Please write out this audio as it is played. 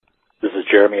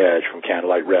Jeremy Edge from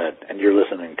Candlelight Red, and you're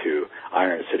listening to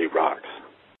Iron City Rocks.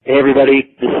 Hey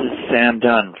everybody, this is Sam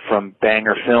Dunn from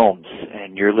Banger Films,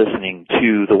 and you're listening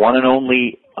to the one and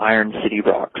only Iron City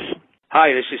Rocks.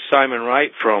 Hi, this is Simon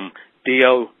Wright from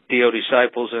Dio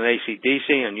Disciples and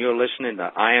AC/DC, and you're listening to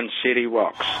Iron City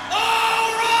Rocks.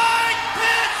 All right,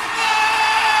 Pittsburgh!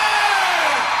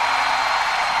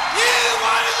 You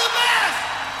wanted the best!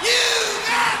 You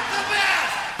got the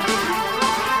best!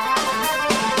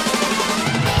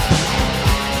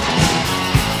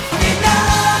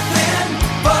 Nothing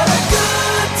but a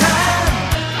good time.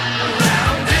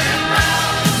 Round and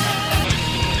round.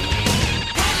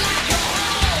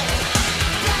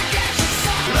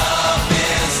 Love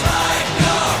is like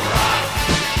a rock.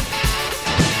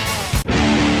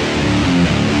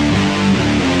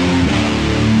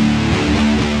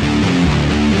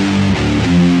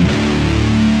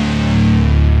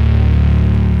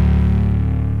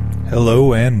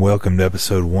 Hello and welcome to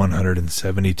episode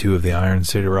 172 of the Iron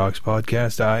City Rocks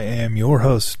podcast. I am your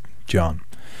host, John.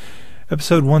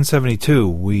 Episode 172,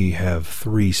 we have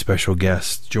three special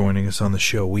guests joining us on the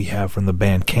show. We have from the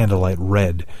band Candlelight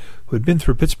Red, who had been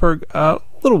through Pittsburgh a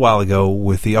little while ago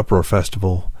with the Uproar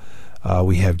Festival.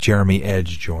 We have Jeremy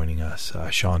Edge joining us.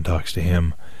 Sean talks to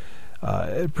him.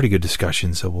 Pretty good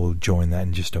discussion, so we'll join that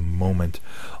in just a moment.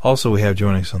 Also, we have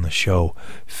joining us on the show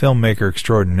filmmaker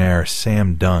extraordinaire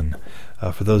Sam Dunn.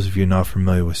 For those of you not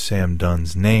familiar with Sam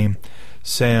Dunn's name,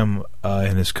 Sam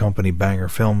and his company Banger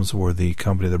Films were the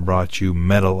company that brought you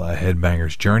Metal: A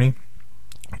Headbanger's Journey,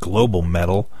 Global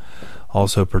Metal,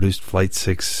 also produced Flight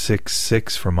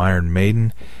 666 from Iron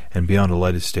Maiden, and Beyond a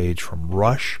Lighted Stage from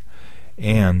Rush,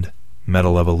 and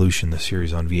Metal Evolution, the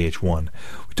series on VH1.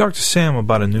 We talked to Sam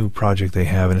about a new project they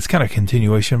have, and it's kind of a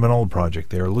continuation of an old project.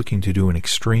 They are looking to do an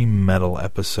extreme metal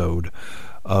episode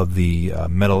of the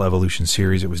Metal Evolution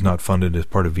series. It was not funded as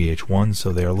part of VH1,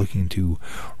 so they are looking to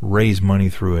raise money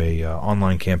through a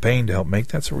online campaign to help make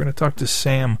that. So we're going to talk to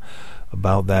Sam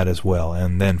about that as well.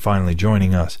 And then finally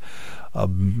joining us, a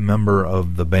member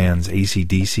of the bands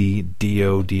AC/DC,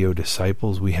 Dio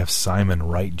Disciples, we have Simon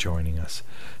Wright joining us.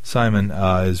 Simon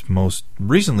has most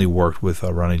recently worked with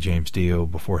Ronnie James Dio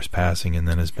before his passing, and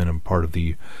then has been a part of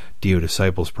the Dio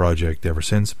Disciples project ever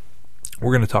since.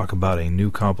 We're going to talk about a new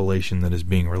compilation that is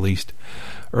being released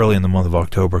early in the month of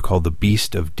October called The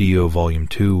Beast of Dio Volume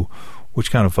 2,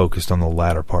 which kind of focused on the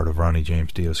latter part of Ronnie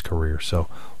James Dio's career. So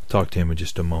we'll talk to him in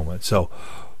just a moment. So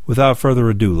without further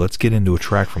ado, let's get into a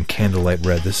track from Candlelight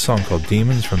Red. This song called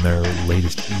Demons from their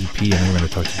latest EP, and then we're going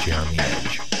to talk to Jeremy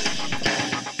Edge.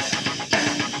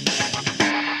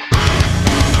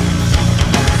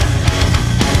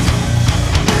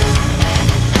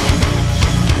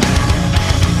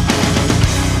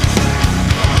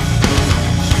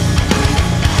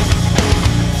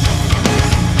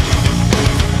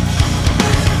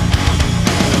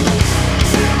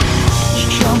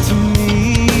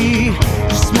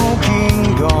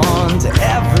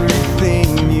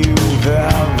 Everything you've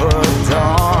ever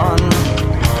done,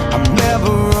 I'm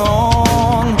never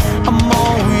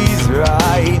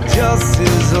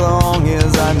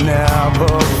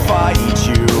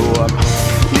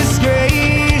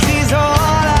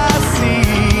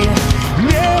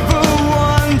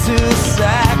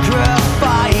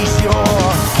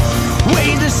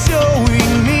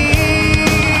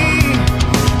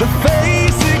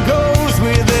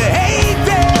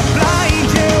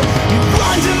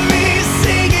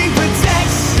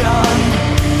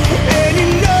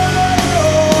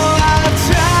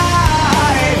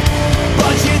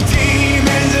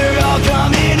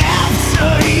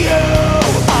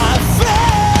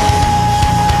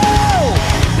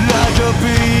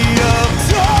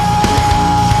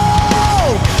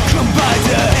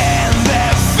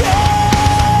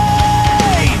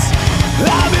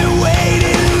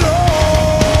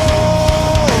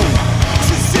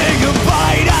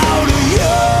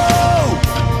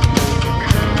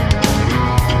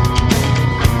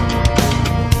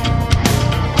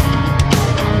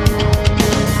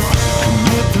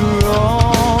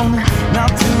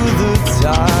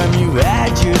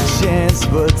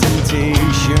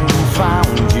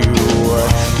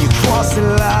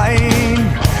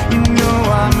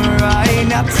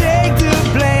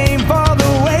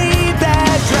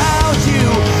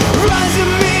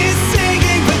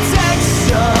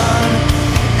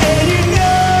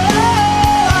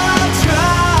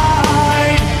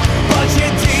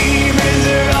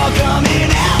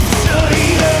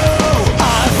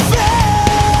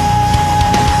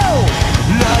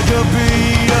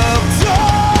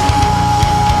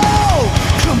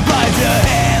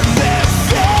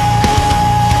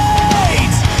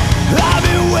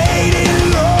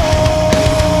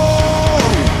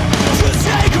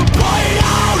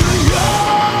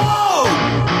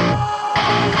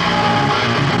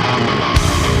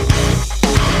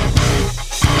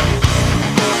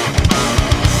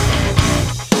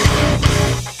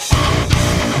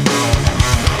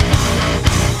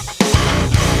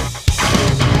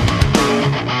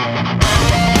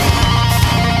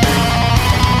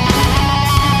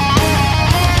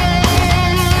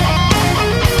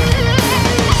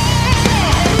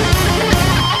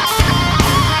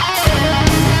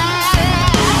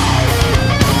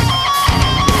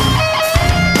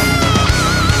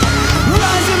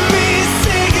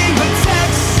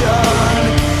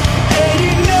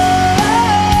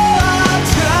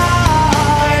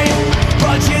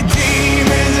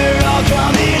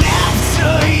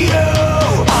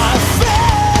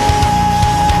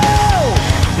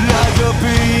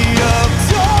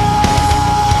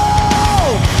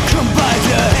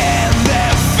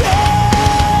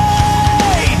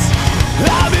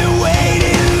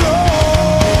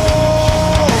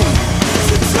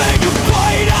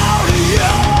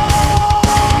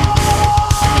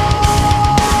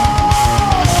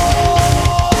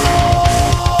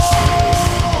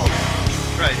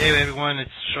Hey everyone, it's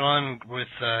Sean with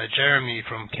Jeremy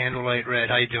from Candlelight Red.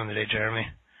 How you doing today, Jeremy?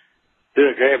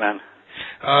 Doing great, man.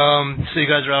 So you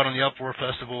guys are out on the Uproar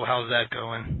Festival. How's that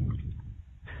going?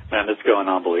 Man, it's going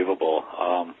unbelievable.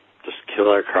 Just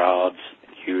killer crowds,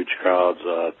 huge crowds,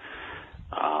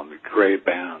 great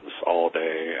bands all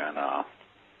day, and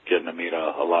getting to meet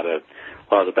a lot of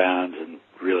the bands and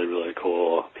really, really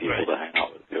cool people to hang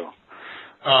out with too.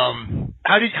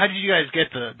 How did you guys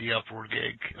get the Uproar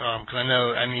gig? Because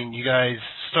I mean, you guys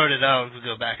started out, we'll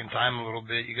go back in time a little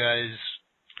bit, you guys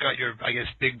got your, I guess,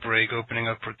 big break opening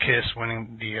up for Kiss,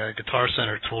 winning the Guitar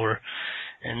Center tour,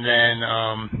 and then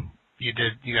I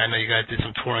know you guys did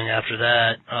some touring after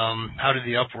that. How did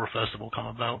the Uproar Festival come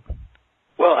about?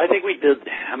 Well, I think we did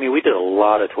a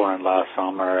lot of touring last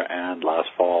summer and last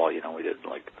fall. You know, we did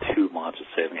like 2 months of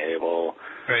Saving Abel.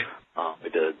 Right. We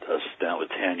did a stint with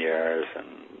 10 Years and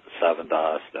Seven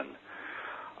Dust, and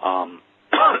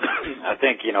I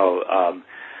think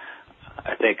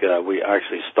we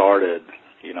actually started,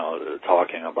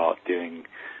 talking about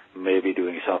maybe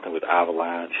doing something with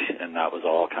Avalanche, and that was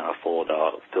all kind of filled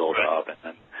up,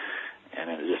 and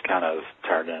it just kind of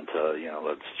turned into,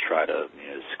 let's try to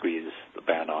squeeze the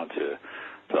band onto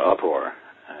the Uproar,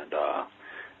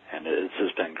 and it's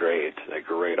just been great, a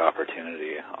great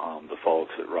opportunity. The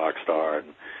folks at Rockstar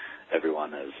and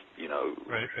everyone has,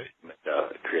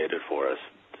 created for us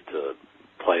to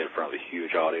play in front of a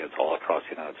huge audience all across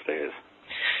the United States.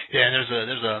 Yeah, and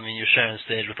you're sharing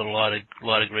stage with a lot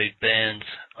of great bands.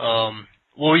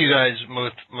 What were you guys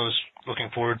most looking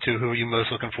forward to? Who are you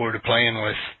most looking forward to playing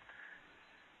with?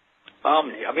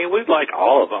 We like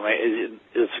all of them.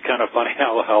 It's kind of funny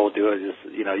how we'll do it.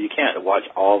 Just, you can't watch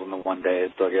all of them in one day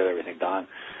and still get everything done.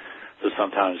 So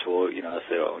sometimes we'll,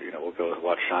 say, we'll go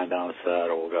watch Shinedown set,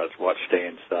 or we'll go watch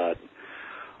Staind set.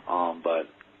 But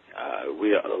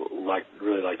we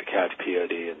really like to catch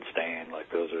POD and Staind. Like,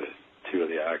 those are two of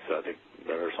the acts that I think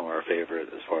that are some of our favorite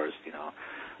as far as,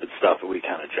 it's stuff that we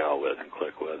kind of gel with and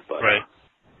click with. But right.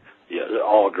 Yeah, they're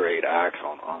all great acts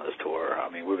on this tour.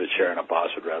 I mean, we've been sharing a bus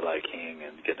with Red Light King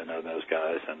and getting to know those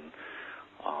guys, and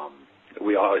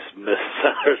we always miss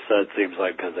their set, seems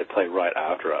like, because they play right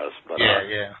after us. But,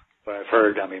 yeah. But I've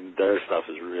heard, their stuff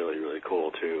is really, really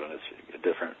cool too, and it's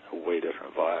a way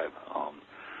different vibe.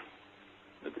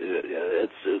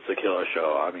 It's a killer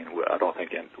show. I don't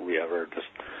think we ever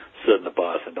just sit in the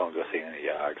bus and don't go see any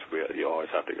acts. You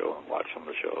always have to go and watch some of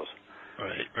the shows.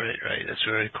 Right. That's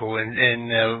very cool. And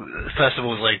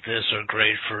festivals like this are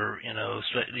great for,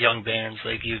 young bands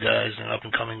like you guys and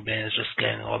up-and-coming bands, just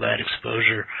getting all that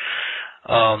exposure.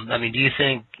 Do you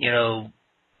think, are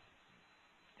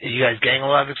you guys getting a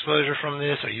lot of exposure from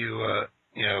this? Are you,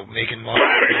 making more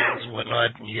fans and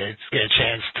whatnot, and you guys get a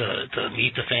chance to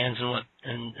meet the fans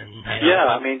and hang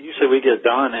out? Yeah, usually we get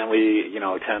done and we, 10,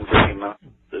 15 minutes,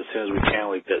 as soon as we can,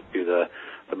 we get to the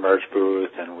merch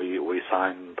booth, and we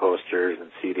sign posters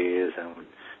and CDs and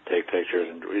take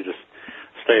pictures, and we just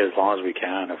stay as long as we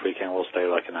can. If we can, we'll stay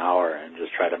like an hour and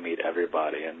just try to meet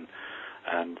everybody. And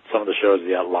some of the shows,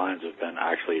 the lines have been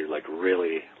actually like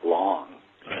really long,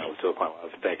 to a point where I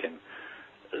was thinking,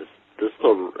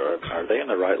 are they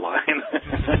in the right line?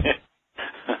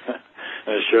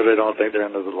 And sure, they don't think they're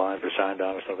in the line for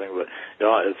Shinedown or something, but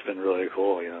it's been really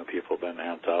cool. People have been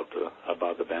amped up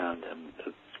about the band, and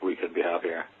we couldn't be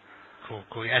happier.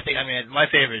 Cool. I think, my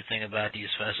favorite thing about these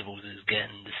festivals is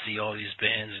getting to see all these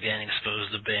bands, getting exposed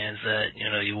to bands that,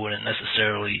 you wouldn't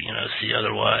necessarily, see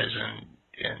otherwise. And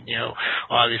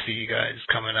obviously you guys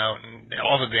coming out and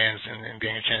all the bands and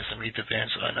getting a chance to meet the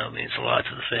fans, so I know it means a lot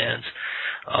to the fans.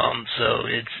 So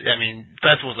it's,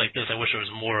 festivals like this I wish there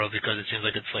was more of, because it seems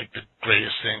like it's like the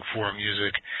greatest thing for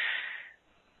music.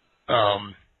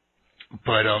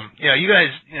 You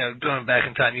guys, going back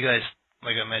in time, you guys,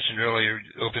 like I mentioned earlier,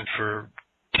 opened for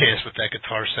Kiss with that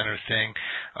Guitar Center thing.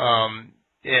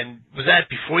 And was that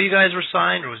before you guys were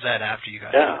signed, or was that after you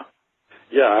guys?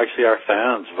 Yeah, actually our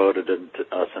fans voted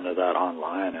us into that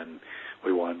online, and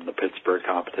we won the Pittsburgh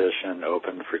competition,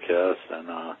 opened for Kiss, and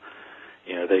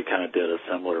they kind of did a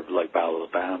similar like Battle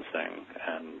of the Bands thing,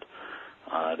 and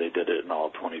they did it in all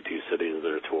 22 cities of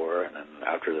their tour, and then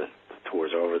after the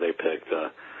tour's over, they picked a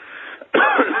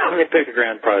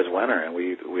grand prize winner, and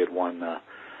we had won the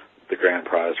grand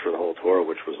prize for the whole tour,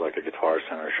 which was like a Guitar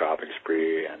Center shopping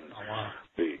spree, and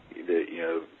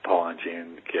Paul and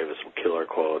Gene gave us some killer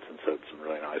quotes and said some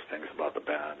really nice things about the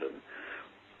band, and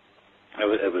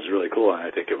it was really cool. And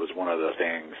I think it was one of the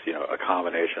things, a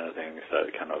combination of things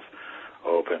that kind of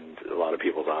opened a lot of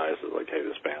people's eyes, like, hey,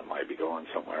 this band might be going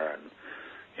somewhere, and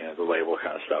the label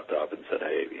kind of stepped up and said,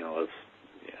 hey,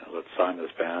 let's sign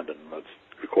this band and let's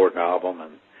record an album,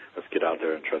 and let's get out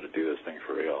there and try to do this thing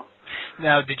for real.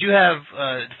 Now, did you have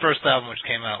the first album, which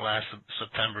came out last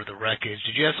September, The Wreckage?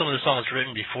 Did you have some of the songs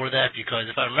written before that? Because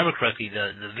if I remember correctly,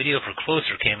 the video for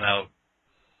Closer came out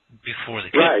before the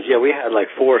Right, yeah, we had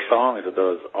like 4 songs of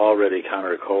those already kind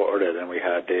of recorded, and we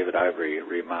had David Ivory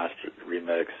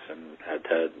remix, and had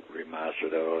Ted remaster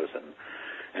those,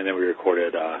 and then we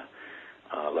recorded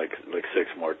like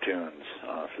 6 more tunes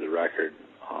for the record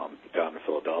down in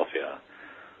Philadelphia.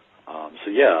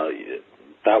 So yeah,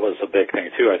 that was a big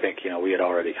thing too. I think we had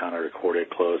already kind of recorded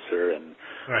Closer, and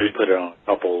we put it on a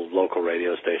couple local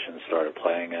radio stations, started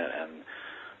playing it,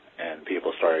 and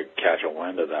people started catching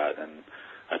wind of that, and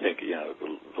I think,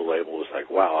 the label was like,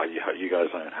 wow, you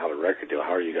guys don't even have a record deal.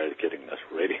 How are you guys getting this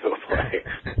radio play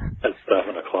at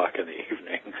 7 o'clock in the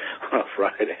evening on a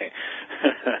Friday?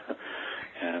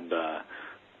 And,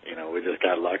 we just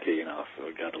got lucky, so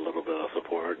we got a little bit of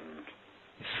support. And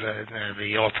it's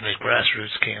the ultimate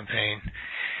grassroots campaign.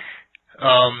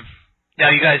 Now,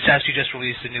 you guys actually just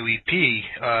released a new EP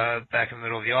back in the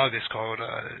middle of August called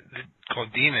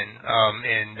Demon,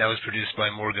 and that was produced by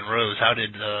Morgan Rose. How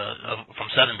did from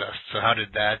Sevendust? So how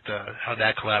did that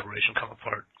collaboration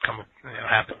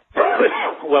happen?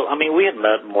 Well, I mean, we had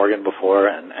met Morgan before,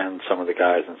 and some of the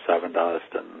guys in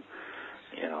Sevendust, and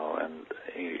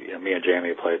me and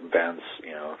Jamie played in bands,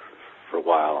 for a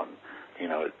while, and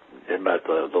had met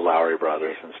the Lowry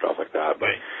brothers and stuff like that. But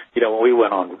when we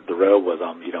went on the road with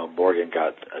them, Morgan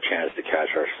got a chance to catch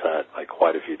our set like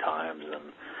quite a few times,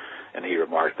 and he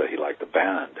remarked that he liked the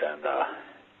band, and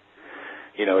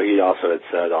he also had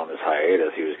said on this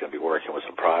hiatus he was going to be working with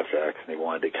some projects, and he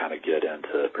wanted to kind of get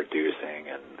into producing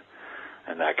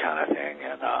and that kind of thing.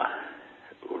 And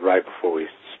right before we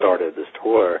started this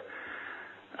tour,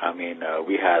 I mean,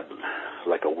 we had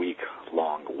like a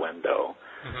week-long window.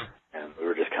 Mm-hmm. And we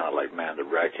were just kind of like, man, The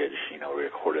Wreckage, we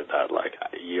recorded that like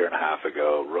a year and a half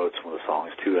ago, wrote some of the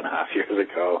songs 2.5 years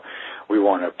ago. We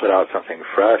wanted to put out something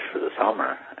fresh for the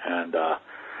summer. And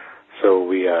so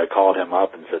we called him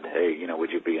up and said, hey,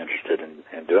 would you be interested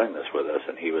in doing this with us?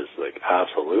 And he was like,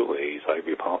 absolutely. He's like,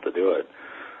 be pumped to do it.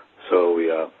 So we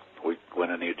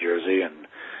went to New Jersey and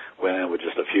went in with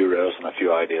just a few riffs and a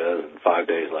few ideas, and 5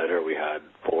 days later we had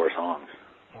 4 songs.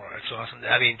 Well, that's awesome.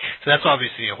 I mean, so that's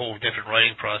obviously a whole different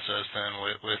writing process than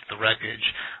with The Wreckage.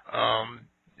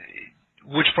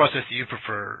 Which process do you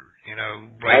prefer?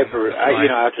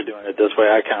 After doing it this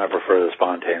way, I kind of prefer the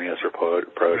spontaneous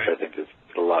approach. Right. I think it's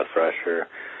a lot fresher.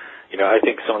 I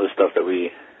think some of the stuff that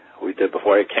we did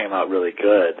before, it came out really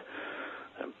good,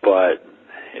 but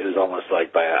it was almost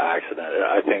like by accident.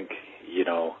 I think,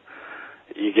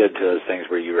 you get to those things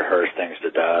where you rehearse things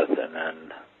to death, and then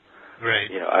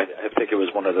right. I think it was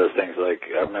one of those things, like,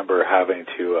 I remember having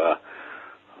to,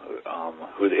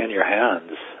 with In Your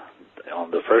Hands,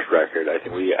 on the first record, I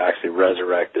think we actually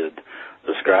resurrected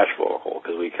the scratch vocal,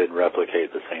 because we couldn't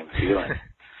replicate the same feeling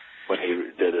when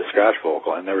he did a scratch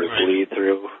vocal, and there was bleed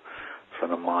through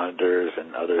from the monitors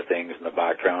and other things in the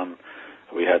background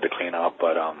we had to clean up,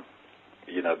 but,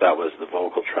 that was the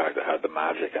vocal track that had the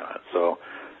magic in it, so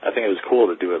I think it was cool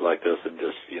to do it like this and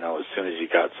just, as soon as you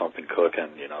got something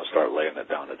cooking, start laying it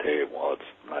down the tape while it's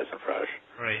nice and fresh.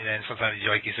 Right, and sometimes,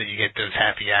 like you said, you get those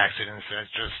happy accidents that's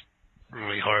just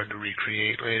really hard to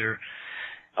recreate later.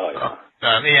 Oh, yeah.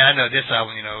 I know this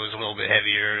album, it was a little bit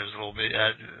heavier. It was a little bit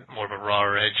more of a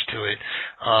rawer edge to it.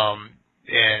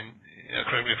 And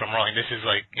correct me if I'm wrong, this is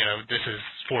like, this is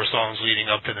 4 songs leading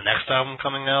up to the next album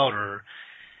coming out, or?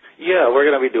 Yeah, we're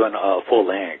going to be doing a full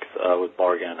length with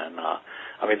Morgan, and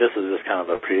this is just kind of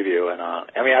a preview, and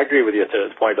I agree with you to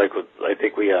this point. Like, I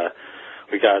think we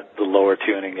got the lower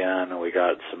tuning in, and we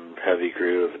got some heavy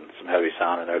groove and some heavy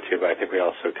sound in there too. But I think we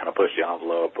also kind of pushed the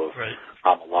envelope of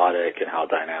how melodic and how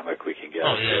dynamic we can get.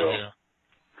 Oh, yeah.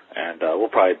 And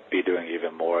we'll probably be doing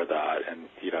even more of that. And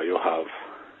you'll have,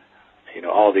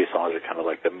 all these songs are kind of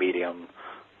like the medium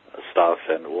stuff,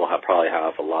 and we'll probably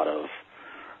have a lot of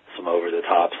some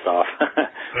over-the-top stuff,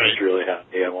 which really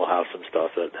happy, and we'll have some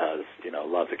stuff that has,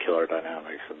 lots of killer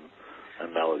dynamics and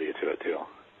melody to it, too.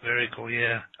 Very cool,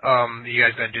 yeah. You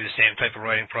guys going to do the same type of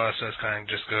writing process, kind of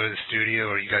just go to the studio,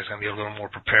 or are you guys going to be a little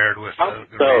more prepared with the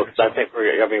I think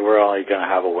we're only going to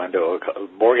have a window.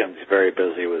 Morgan's very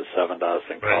busy with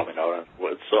Sevendust and Call Me No.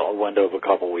 It's a window of a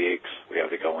couple weeks we have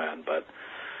to go in, but,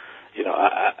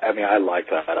 I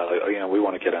like that. We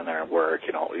want to get in there and work.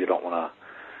 You don't want to,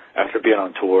 after being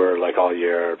on tour like all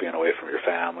year, being away from your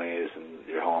families and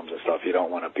your homes and stuff, you don't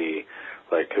want to be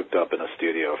like cooped up in a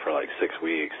studio for like 6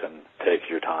 weeks and take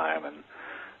your time and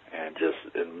just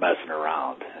messing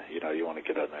around. You want to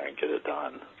get in there and get it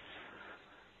done.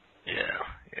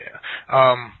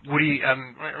 What do you?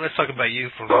 Let's talk about you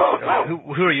for a minute.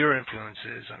 Who are your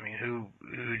influences? I mean, who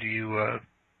do you?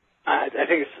 I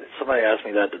think somebody asked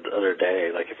me that the other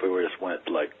day. Like, if we were just went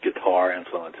like guitar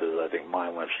influences, I think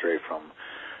mine went straight from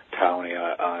Tony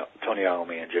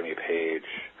Iommi and Jimmy Page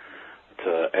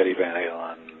to Eddie Van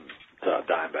Halen to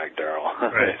Dimebag Darrell.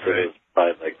 Right, so right. It's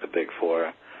probably like the big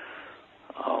four.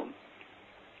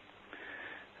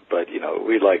 But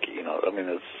we like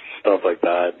it's stuff like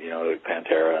that. Like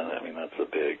Pantera. I mean, that's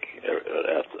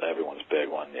everyone's big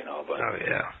one. But oh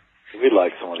yeah, we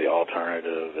like some of the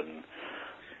alternative and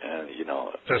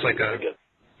so it's like a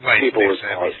nice mix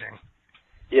of everything.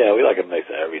 Yeah, we like a mix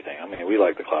of everything. I mean, we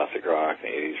like the classic rock and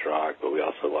the 80s rock, but we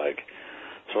also like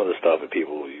some of the stuff that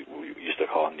people we used to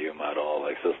call new metal,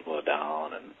 like System of a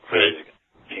Down and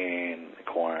King,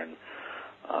 Korn.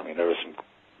 I mean, there was some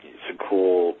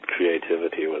cool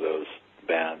creativity with those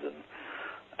bands,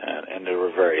 and they were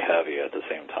very heavy at the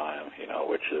same time,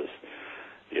 which is,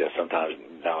 sometimes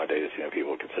nowadays,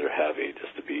 people consider heavy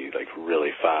just to be like really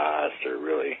fast or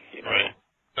really, Right.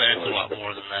 But it's a lot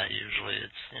more than that usually.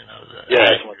 It's, the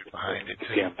attitude behind it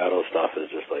too. The metal stuff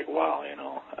is just like, wow, I mean,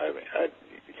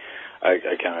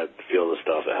 I kind of feel the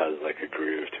stuff that has like a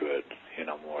groove to it,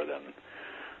 more than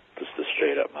just the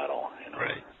straight up metal,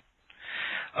 Right.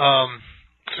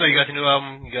 So you got the new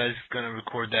album. You guys gonna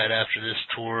record that after this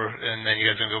tour, and then you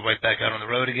guys gonna go right back out on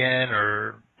the road again,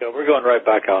 or? Yeah, we're going right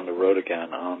back out on the road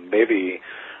again. Maybe,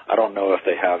 I don't know if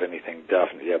they have anything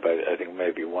definite yet, but I think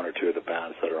maybe one or two of the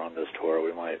bands that are on this tour,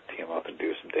 we might team up and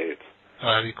do some dates. Oh,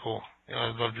 that'd be cool.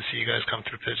 I'd love to see you guys come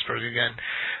through Pittsburgh again.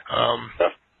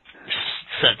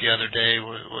 Set the other day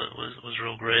was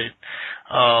real great.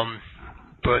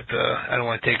 But I don't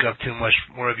want to take up too much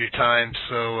more of your time,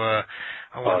 so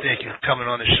I want to thank you for coming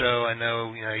on the show. I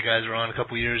know you guys were on a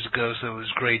couple of years ago, so it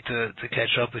was great to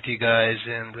catch up with you guys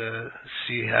and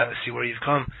see where you've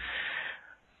come.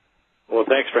 Well,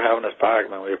 thanks for having us back,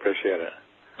 man. We appreciate it.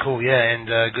 Cool, yeah, and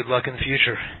good luck in the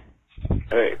future.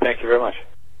 Hey, thank you very much.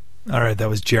 All right, that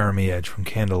was Jeremy Edge from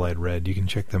Candlelight Red. You can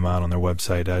check them out on their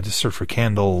website. Just search for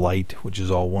Candlelight, which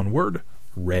is all one word,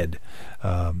 Red.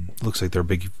 Looks like they're a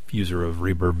big user of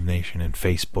Reverb Nation and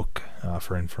Facebook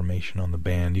for information on the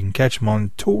band. You can catch them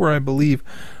on tour, I believe,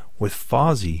 with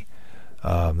Fozzy.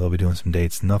 They'll be doing some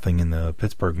dates, nothing in the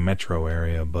Pittsburgh metro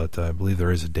area, but I believe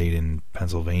there is a date in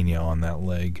Pennsylvania on that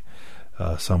leg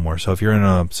somewhere. So if you're in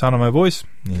a Sound of My Voice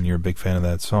and you're a big fan of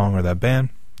that song or that band,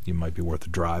 you might be worth a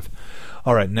drive.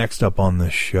 All right, next up on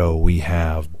the show, we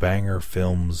have Banger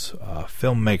Films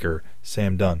filmmaker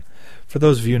Sam Dunn. For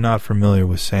those of you not familiar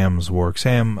with Sam's work,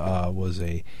 Sam was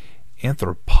a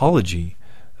anthropology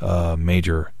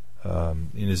major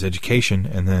in his education,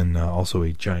 and then also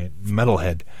a giant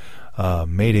metalhead.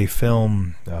 Made a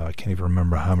film, I can't even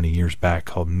remember how many years back,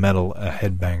 called Metal: A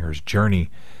Headbanger's Journey,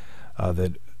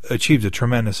 that achieved a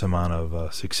tremendous amount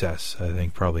of success. I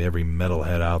think probably every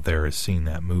metalhead out there has seen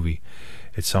that movie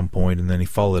at some point, and then he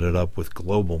followed it up with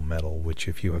Global Metal, which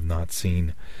if you have not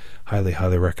seen, highly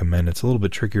recommend. It's a little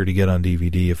bit trickier to get on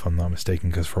DVD, if I'm not mistaken,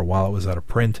 because for a while it was out of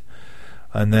print.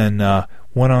 And then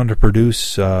went on to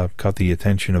produce, caught the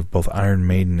attention of both Iron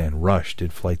Maiden and Rush,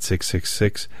 did Flight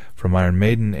 666 from Iron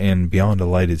Maiden and Beyond a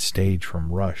Lighted Stage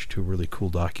from Rush, two really cool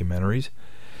documentaries.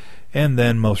 And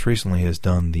then most recently has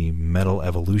done the Metal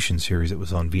Evolution series that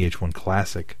was on VH1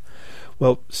 Classic.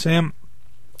 Well, Sam,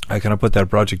 I kind of put that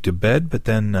project to bed, but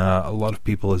then a lot of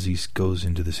people, as he goes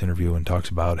into this interview and talks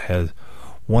about, has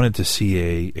wanted to see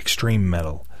a extreme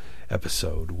metal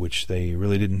episode, which they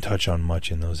really didn't touch on much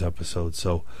in those episodes.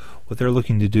 So what they're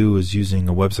looking to do is using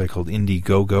a website called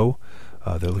Indiegogo.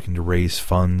 They're looking to raise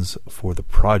funds for the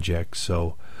project.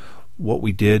 So what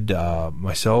we did,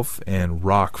 myself and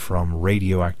Rock from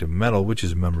Radioactive Metal, which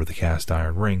is a member of the Cast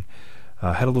Iron Ring,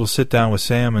 had a little sit down with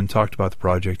Sam and talked about the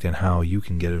project and how you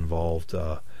can get involved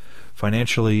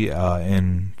financially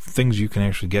and things you can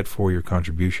actually get for your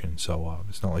contribution. So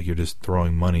it's not like you're just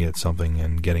throwing money at something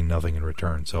and getting nothing in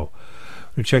return. So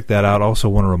check that out. Also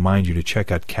want to remind you to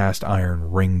check out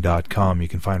castironring.com. You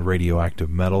can find Radioactive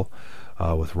Metal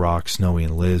with Rock, Snowy,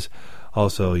 and Liz.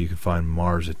 Also, you can find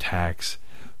Mars Attacks,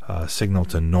 Signal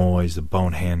to Noise, the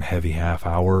Bonehand Heavy Half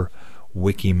Hour,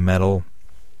 Wiki Metal,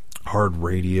 Hard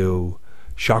Radio,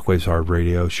 Shockwave's Hard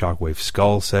Radio, Shockwave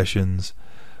Skull Sessions,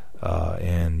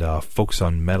 and Focus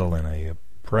on Metal. And I'm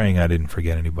praying I didn't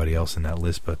forget anybody else in that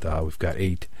list, but we've got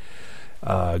 8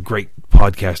 great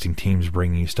podcasting teams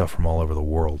bringing you stuff from all over the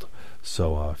world.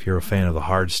 So if you're a fan of the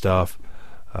hard stuff,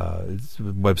 it's a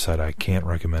website I can't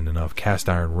recommend enough,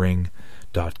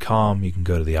 castironring.com. You can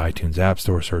go to the iTunes App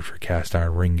Store, search for Cast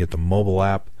Iron Ring, get the mobile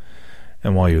app,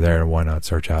 And while you're there, why not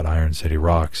search out Iron City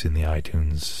Rocks in the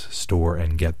iTunes store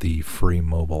and get the free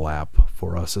mobile app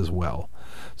for us as well.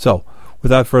 So,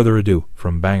 without further ado,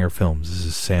 from Banger Films, this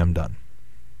is Sam Dunn.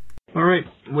 All right,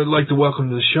 we'd like to welcome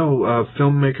to the show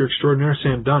filmmaker extraordinaire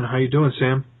Sam Dunn. How you doing,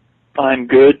 Sam? I'm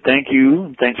good, thank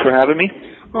you. Thanks for having me.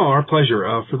 Oh, our pleasure.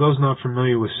 For those not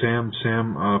familiar with Sam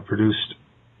produced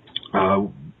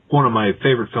one of my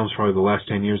favorite films probably the last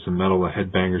 10 years, The Metal, The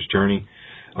Headbanger's Journey,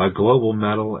 Global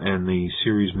Metal, and the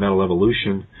series Metal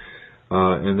Evolution.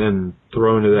 And then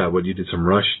throw into that what you did, some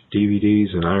Rush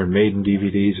DVDs and Iron Maiden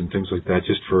DVDs and things like that,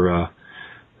 just for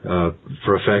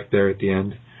effect there at the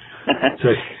end. So,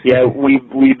 yeah,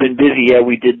 we've been busy. Yeah,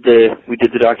 we did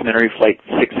the documentary Flight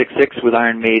 666 with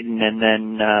Iron Maiden, and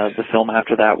then the film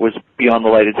after that was Beyond the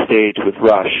Lighted Stage with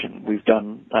Rush, and we've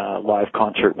done live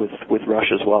concert with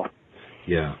Rush as well.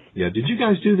 Yeah. Did you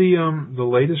guys do the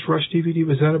latest Rush DVD?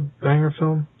 Was that a banger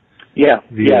film? Yeah,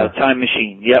 Time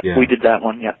Machine. Yep, yeah. We did that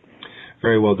one. Yeah.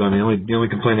 Very well done. The only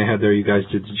complaint I had there, you guys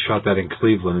shot that in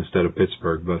Cleveland instead of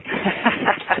Pittsburgh, but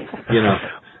you know.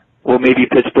 Well, maybe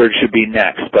Pittsburgh should be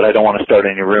next, but I don't want to start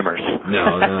any rumors.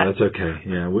 No, that's okay.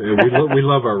 Yeah, we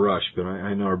love our Rush, but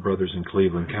I know our brothers in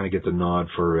Cleveland kind of get the nod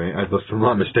for. If I'm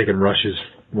not mistaken, Rush is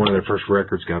one of their first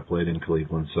records got played in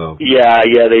Cleveland. So yeah.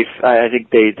 I think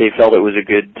they felt it was a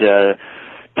good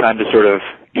time to sort of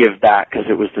give back because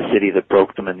it was the city that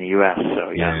broke them in the U.S. So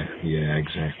yeah,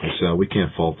 exactly. So we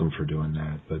can't fault them for doing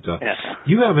that. But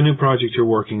you have a new project you're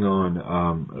working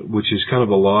on, which is kind of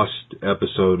a lost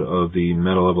episode of the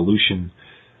Metal Evolution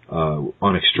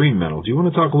on Extreme Metal. Do you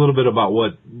want to talk a little bit about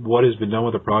what has been done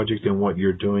with the project and what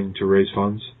you're doing to raise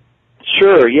funds?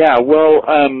 Sure. Yeah. Well,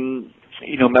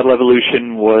 Metal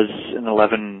Evolution was an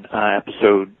 11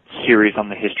 episode series on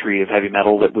the history of heavy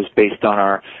metal that was based on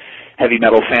our heavy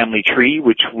metal family tree,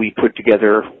 which we put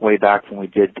together way back when we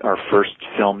did our first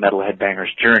film, Metal Headbanger's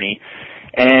Journey.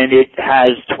 And it has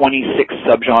 26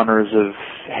 subgenres of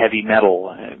heavy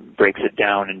metal. It breaks it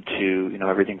down into,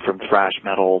 everything from thrash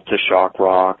metal to shock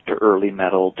rock to early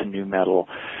metal to new metal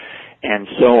and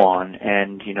so on.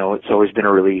 And, it's always been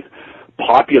a really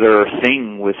popular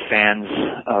thing with fans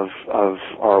of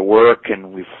our work,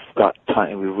 and we've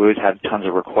always had tons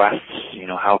of requests,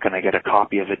 how can I get a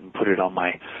copy of it and put it on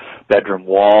my bedroom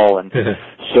wall? And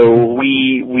so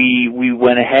we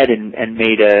went ahead and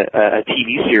made a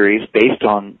TV series based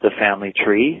on the family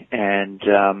tree, and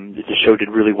the show did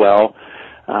really well.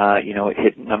 It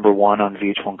hit number 1 on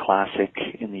VH1 Classic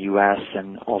in the U.S.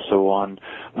 and also on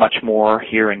much more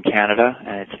here in Canada,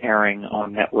 and it's airing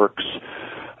on networks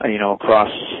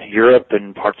across Europe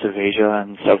and parts of Asia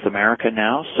and South America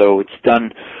now. So it's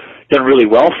done really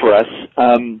well for us.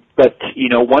 But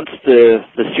once the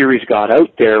series got out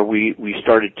there, we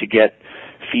started to get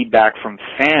feedback from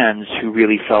fans who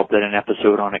really felt that an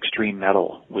episode on extreme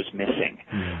metal was missing.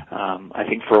 Mm-hmm. I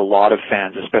think for a lot of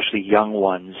fans, especially young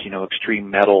ones, extreme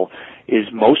metal is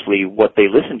mostly what they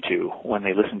listen to when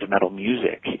they listen to metal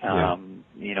music.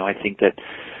 I think that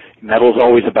metal is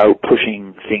always about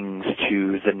pushing things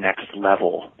to the next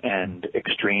level, and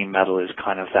extreme metal is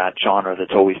kind of that genre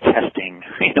that's always testing,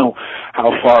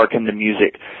 how far can the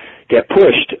music get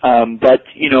pushed. But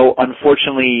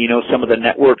unfortunately, some of the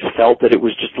networks felt that it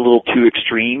was just a little too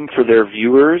extreme for their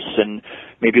viewers and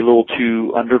maybe a little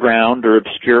too underground or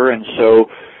obscure, and so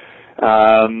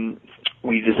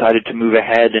we decided to move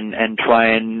ahead and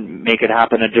try and make it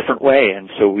happen a different way. And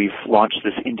so we've launched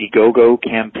this Indiegogo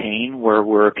campaign where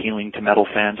we're appealing to metal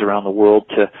fans around the world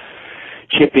to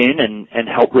chip in and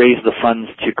help raise the funds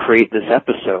to create this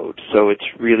episode. So it's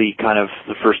really kind of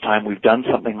the first time we've done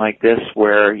something like this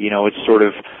where, it's sort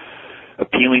of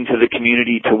appealing to the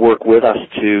community to work with us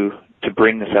to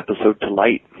bring this episode to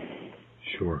light.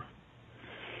 Sure.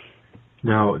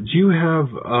 Now, do you have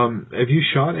you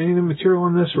shot any of the material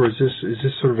on this, or is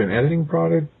this sort of an editing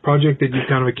project that you've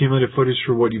kind of accumulated footage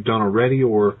for what you've done already,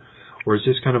 or is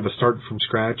this kind of a start from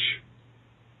scratch?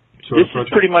 This is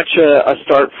pretty much a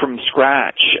start from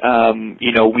scratch.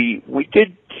 We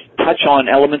did touch on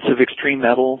elements of extreme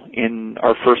metal in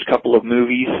our first couple of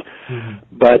movies, mm-hmm.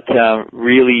 but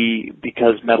really,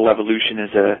 because Metal Evolution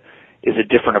is a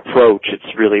different approach.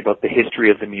 It's really about the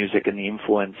history of the music and the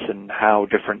influence and how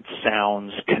different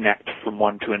sounds connect from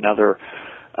one to another.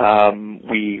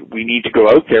 We need to go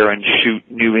out there and shoot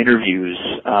new interviews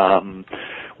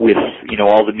with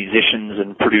all the musicians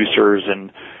and producers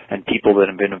and people that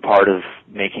have been a part of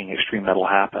making extreme metal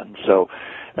happen. So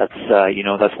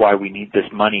that's why we need this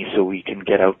money, so we can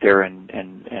get out there and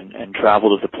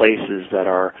travel to the places that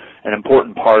are an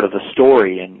important part of the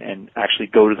story and actually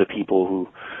go to the people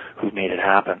who've made it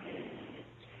happen.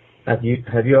 Have you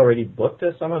already booked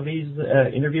some of these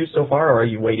interviews so far, or are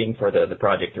you waiting for the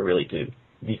project to really to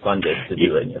be funded to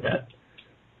do any of that?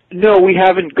 No, we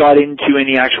haven't got into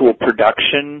any actual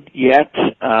production yet.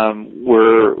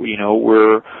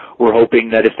 We're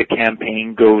hoping that if the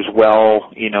campaign goes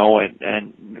well,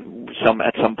 and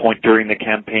at some point during the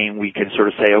campaign, we can sort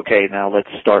of say, okay, now let's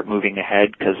start moving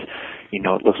ahead because,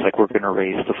 it looks like we're going to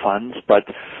raise the funds. But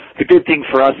the good thing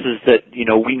for us is that,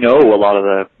 we know a lot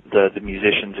of the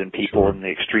musicians and people in the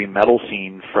extreme metal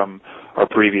scene from our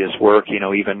previous work,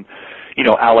 even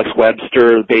Alex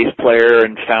Webster, the bass player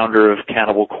and founder of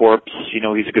Cannibal Corpse,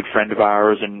 he's a good friend of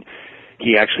ours, and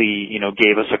he actually,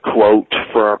 gave us a quote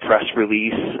for our press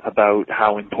release about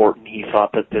how important he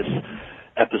thought that this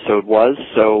episode was.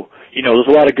 So, there's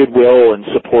a lot of goodwill and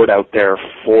support out there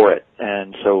for it.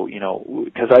 And so,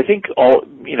 because I think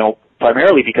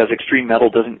primarily because extreme metal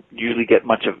doesn't usually get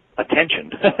much of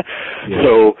attention. Yeah.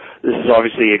 So this is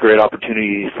obviously a great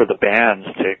opportunity for the bands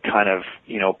to kind of,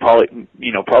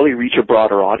 probably reach a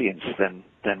broader audience than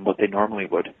what they normally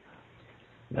would.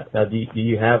 Now, do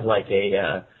you have like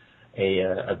a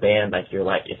band like you're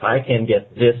like, if I can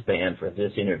get this band for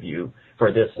this interview,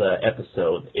 for this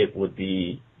episode, it would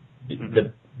be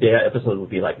the episode would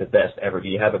be like the best ever. Do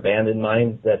you have a band in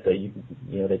mind that that you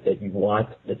want,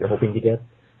 that you're hoping to get?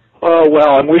 Oh,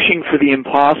 well, I'm wishing for the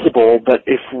impossible, but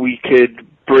if we could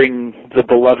bring the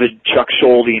beloved Chuck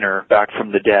Schuldiner back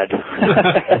from the dead.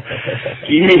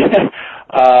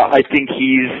 I think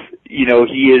he is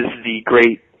the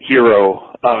great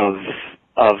hero of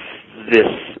this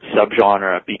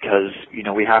subgenre because,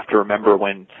 we have to remember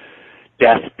when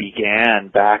death began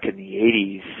back in the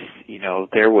 80s,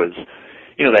 there was,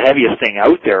 the heaviest thing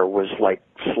out there was like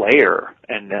Slayer.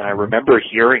 And I remember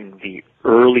hearing the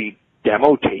early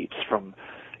demo tapes from,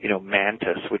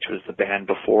 Mantis, which was the band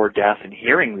before Death, and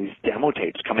hearing these demo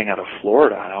tapes coming out of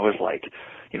Florida, and I was like,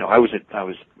 I was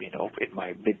in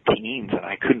my mid-teens, and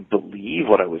I couldn't believe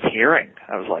what I was hearing.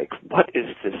 I was like, what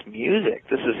is this music?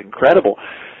 This is incredible.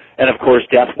 And of course,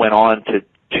 Death went on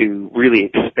to really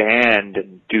expand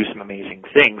and do some amazing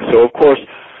things. So of course,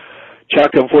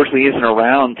 Chuck unfortunately isn't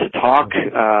around to talk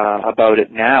about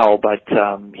it now, but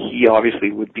he obviously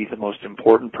would be the most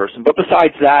important person. But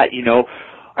besides that,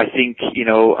 I think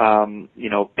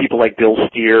people like Bill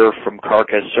Steer from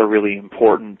Carcass are really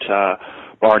important.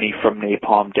 Barney from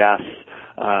Napalm Death,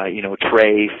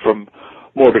 Trey from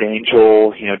Morbid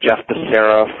Angel, Jeff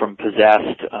Becerra from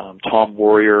Possessed, Tom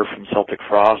Warrior from Celtic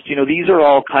Frost. These are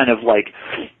all kind of like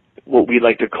what we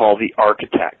like to call the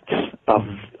architects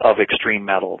of extreme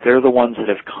metal. They're the ones that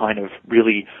have kind of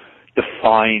really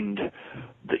defined,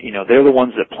 they're the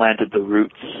ones that planted the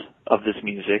roots of this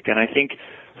music. And I think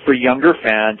for younger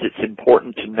fans, it's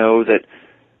important to know that,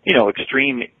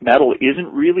 extreme metal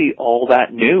isn't really all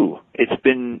that new. It's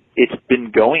been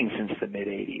going since the mid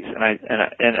 '80s, and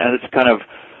it's kind of,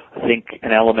 I think,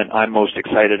 an element I'm most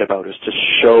excited about is to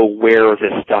show where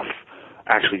this stuff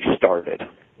actually started.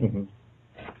 Mm-hmm.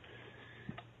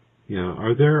 Yeah,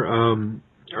 are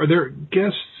there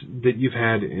guests that you've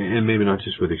had, and maybe not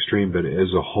just with Extreme, but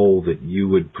as a whole, that you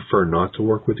would prefer not to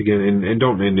work with again? And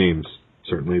don't name names,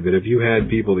 certainly, but if you had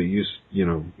people that you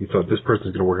thought this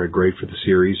person's going to work out great for the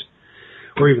series,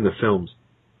 or even the films,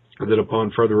 that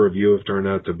upon further review have turned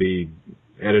out to be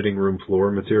editing room floor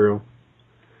material?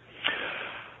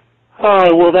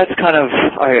 Well, that's kind of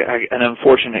an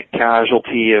unfortunate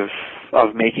casualty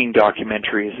of making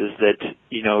documentaries, is that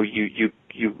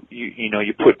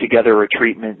you put together a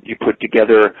treatment, you put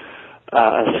together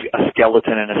a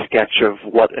skeleton and a sketch of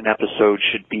what an episode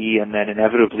should be, and then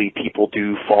inevitably people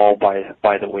do fall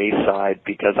by the wayside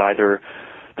because either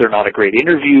they're not a great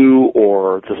interview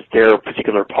or their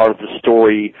particular part of the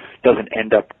story doesn't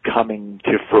end up coming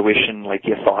to fruition like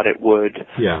you thought it would.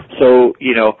 Yeah. So,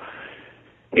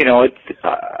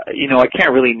 I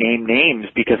can't really name names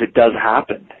because it does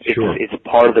happen. It's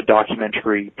part of the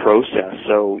documentary process.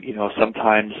 So,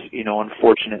 sometimes,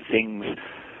 unfortunate things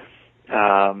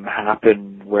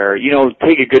happen where,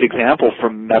 take a good example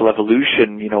from Metal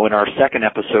Evolution, in our second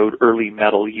episode, Early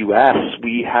Metal US,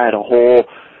 we had a whole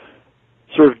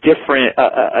sort of different,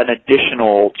 an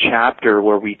additional chapter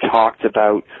where we talked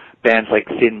about bands like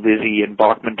Thin Lizzy and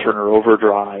Bachman Turner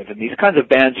Overdrive and these kinds of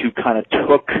bands who kind of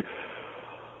took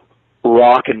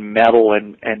rock and metal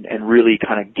and really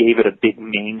kind of gave it a big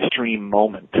mainstream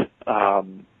moment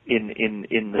in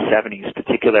the 70s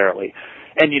particularly.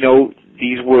 And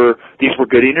these were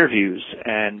good interviews,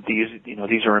 and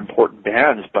these are important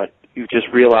bands, but you just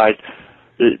realized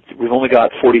that we've only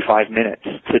got 45 minutes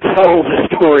to tell the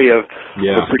story of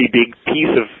a pretty big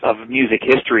piece of music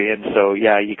history, and so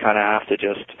you kind of have to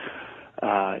just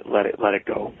let it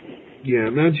go. Yeah.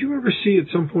 Now, do you ever see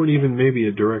at some point even maybe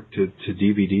a direct to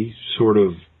DVD sort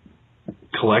of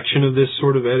collection of this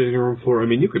sort of editing room floor? I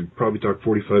mean, you could probably talk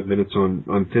 45 minutes on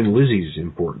Thin Lizzy's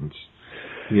importance.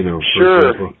 You know, for sure.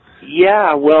 example.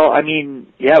 Yeah, well, I mean,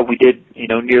 we did,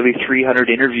 nearly 300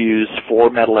 interviews for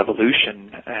Metal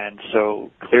Evolution, and so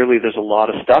clearly there's a lot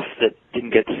of stuff that didn't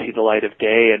get to see the light of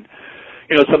day, and,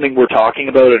 something we're talking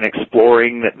about and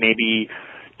exploring that maybe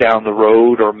down the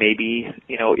road, or maybe,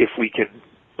 if we could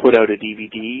put out a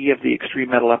DVD of the Extreme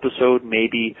Metal episode,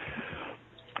 maybe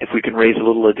if we can raise a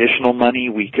little additional money,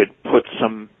 we could put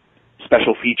some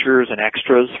special features and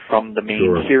extras from the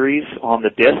main series on the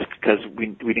disc, because we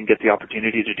didn't get the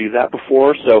opportunity to do that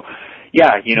before. So,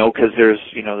 because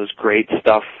there's great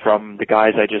stuff from the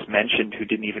guys I just mentioned who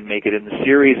didn't even make it in the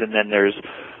series, and then there's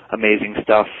amazing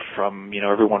stuff from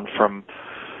everyone from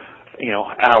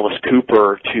Alice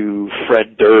Cooper to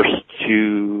Fred Durst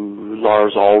to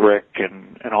Lars Ulrich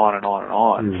and on and on and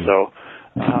on. Mm. So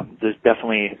there's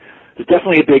definitely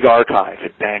a big archive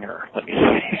at Banger, let me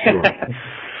say. Sure.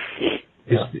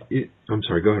 I'm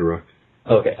sorry, go ahead, Rock.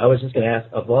 Okay, I was just going to ask,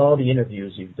 of all the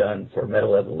interviews you've done for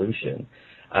Metal Evolution,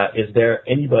 is there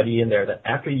anybody in there that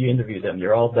after you interview them,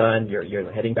 you're all done,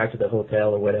 you're heading back to the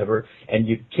hotel or whatever, and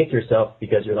you kick yourself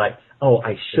because you're like, oh,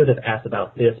 I should have asked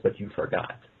about this, but you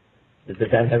forgot? Did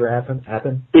that ever happen?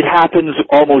 It happens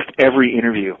almost every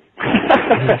interview.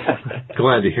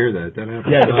 Glad to hear that. That happens.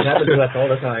 Yeah, it happens to us all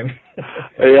the time.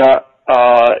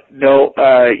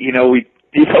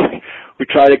 We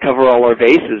try to cover all our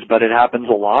bases, but it happens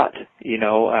a lot. You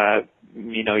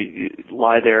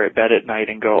lie there at bed at night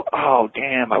and go, oh,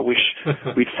 damn, I wish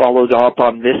we'd followed up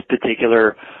on this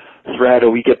particular thread,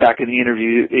 or we get back in the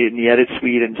interview in the edit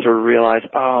suite and sort of realize,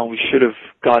 oh, we should have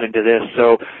got into this.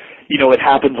 So, it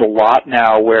happens a lot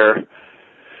now where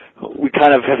we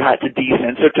kind of have had to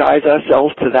desensitize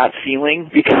ourselves to that feeling,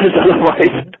 because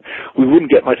otherwise we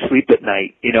wouldn't get much sleep at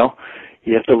night, You do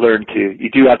have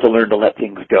to learn to let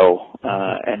things go,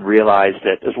 and realize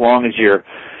that as long as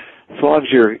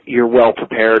you're well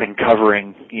prepared and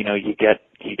covering, you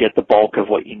get the bulk of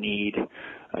what you need.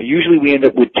 Usually we end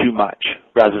up with too much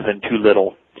rather than too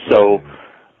little. So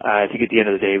I think at the end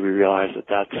of the day we realize that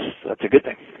that's a good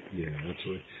thing. Yeah,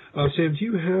 absolutely. Sam, do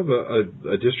you have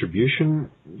a distribution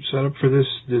set up for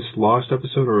this Lost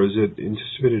episode, or is it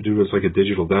anticipated to do as like a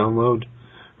digital download?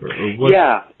 Or what?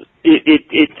 Yeah,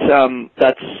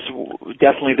 that's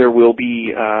definitely, there will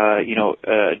be a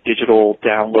digital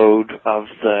download of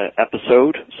the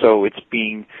episode. So it's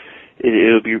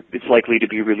likely to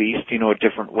be released a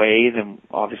different way than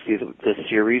obviously the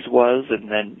series was. And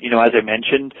then as I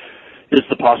mentioned, there's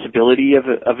the possibility of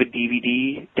a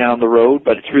DVD down the road,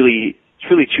 but it's really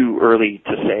too early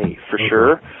to say for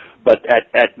sure. But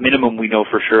at minimum, we know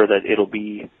for sure that it'll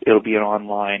be an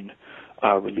online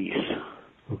release.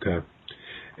 Okay.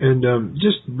 And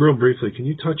just real briefly, can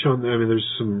you touch on,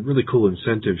 there's some really cool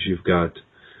incentives you've got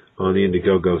on the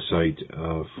Indiegogo site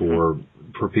for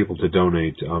people to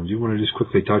donate. Do you want to just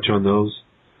quickly touch on those?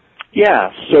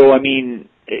 Yeah. So,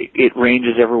 it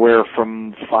ranges everywhere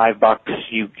from $5.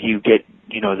 You get,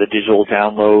 the digital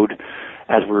download,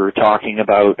 as we were talking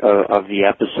about, of the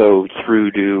episode,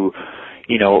 through to,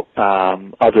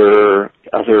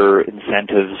 other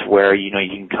incentives where, you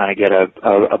can kind of get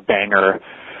a Banger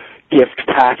gift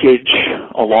package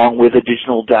along with a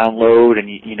digital download, and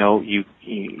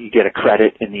you get a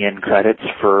credit in the end credits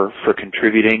for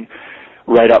contributing,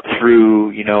 right up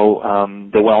through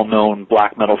the well-known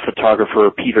black metal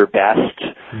photographer Peter Best.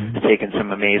 He's taken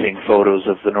some amazing photos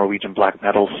of the Norwegian black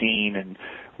metal scene, and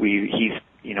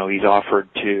he's offered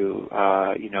to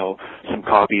some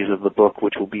copies of the book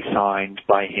which will be signed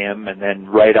by him, and then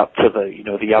right up to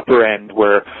the upper end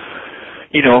where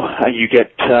you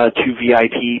get 2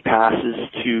 VIP passes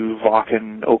to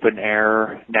Wacken Open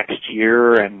Air next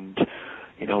year, and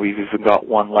we've even got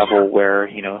one level where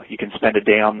you can spend a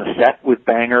day on the set with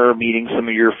Banger, meeting some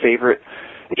of your favorite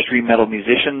extreme metal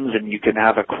musicians, and you can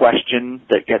have a question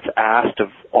that gets asked of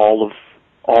all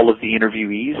of the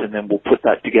interviewees, and then we'll put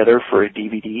that together for a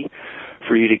DVD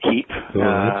for you to keep.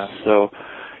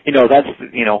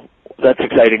 That's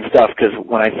exciting stuff, because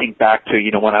when I think back to,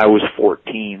 when I was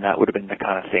 14, that would have been the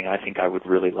kind of thing I think I would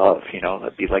really love.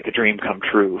 That'd be like a dream come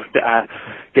true, to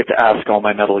get to ask all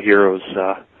my metal heroes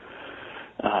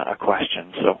a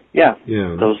question. So,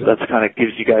 that kind of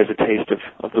gives you guys a taste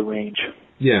of the range.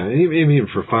 Yeah, even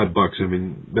for $5,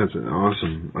 that's an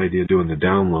awesome idea, doing the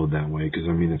download that way, because,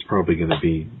 it's probably going to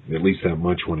be at least that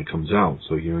much when it comes out.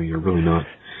 So, you're really not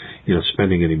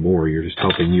spending any more. You're just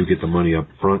helping you get the money up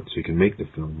front so you can make the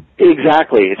film.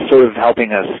 Exactly. It's sort of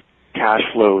helping us cash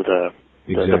flow the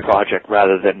the project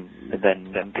rather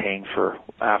than paying for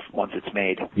once it's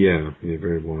made. Yeah,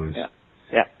 very wise.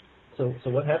 Yeah. So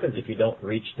what happens if you don't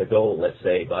reach the goal? Let's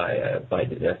say by I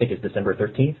think it's December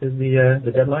 13th is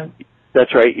the deadline.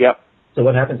 That's right. Yep. So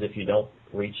what happens if you don't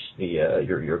reach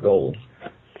your goal?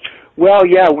 Well,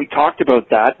 yeah, we talked about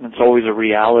that, and it's always a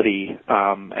reality,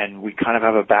 and we kind of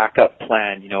have a backup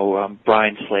plan.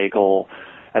 Brian Slagle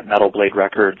at Metal Blade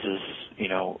Records is,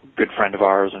 a good friend of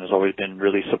ours and has always been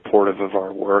really supportive of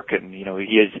our work, and,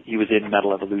 he was in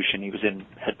Metal Evolution, he was in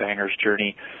Headbanger's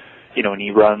Journey, and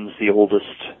he runs the oldest,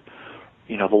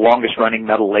 the longest running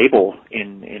metal label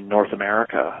in North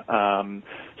America.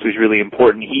 So he's really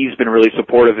important. He's been really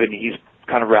supportive, and he's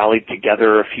kind of rallied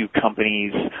together a few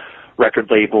companies, record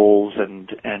labels and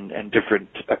different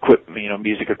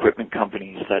music equipment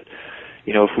companies that,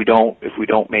 if we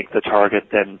don't make the target,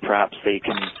 then perhaps they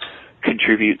can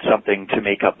contribute something to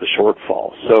make up the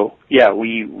shortfall. So yeah,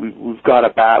 we've got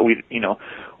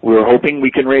we're hoping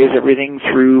we can raise everything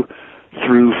through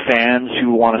fans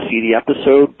who want to see the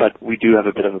episode, but we do have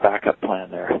a bit of a backup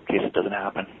plan there in case it doesn't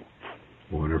happen.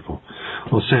 Wonderful.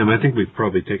 Well, Sam, I think we've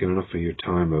probably taken enough of your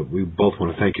time, but we both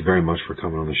want to thank you very much for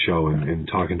coming on the show and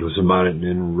talking to us about it,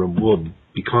 and we'll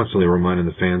be constantly reminding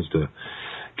the fans to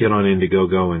get on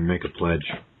Indiegogo and make a pledge.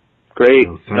 Great.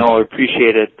 I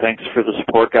appreciate it. Thanks for the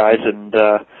support, guys, and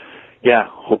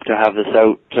hope to have this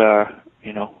out,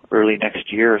 early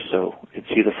next year, so you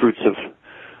can see the fruits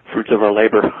of our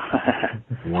labor.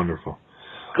 Wonderful.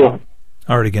 Cool.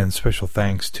 All right, again, special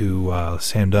thanks to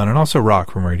Sam Dunn and also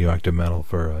Rock from Radioactive Metal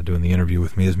for doing the interview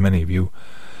with me. As many of you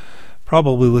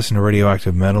probably listen to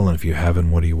Radioactive Metal, and if you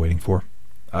haven't, what are you waiting for?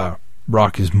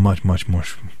 Rock is much, much,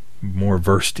 much more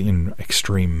versed in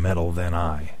extreme metal than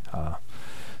I.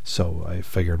 So I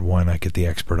figured, why not get the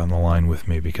expert on the line with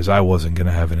me, because I wasn't going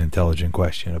to have an intelligent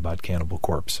question about Cannibal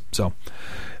Corpse. So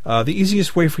the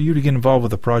easiest way for you to get involved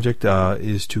with the project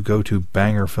is to go to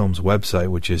Banger Films' website,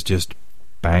 which is just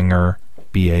Banger,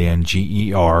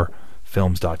 Banger,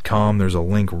 films.com. There's a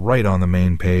link right on the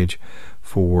main page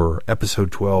for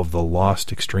episode 12, the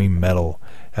Lost Extreme Metal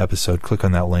episode. Click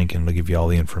on that link and it'll give you all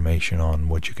the information on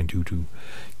what you can do to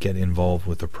get involved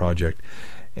with the project.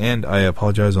 And I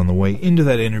apologize, on the way into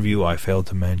that interview, I failed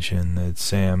to mention that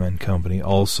Sam and company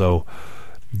also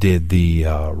did the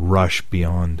Rush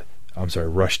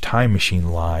Time Machine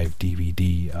Live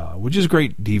DVD, which is a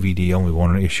great DVD. Only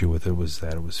one issue with it was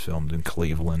that it was filmed in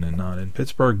Cleveland and not in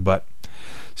Pittsburgh, but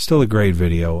still a great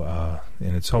video.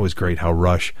 And it's always great how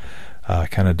Rush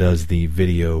kind of does the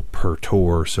video per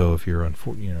tour. So if you're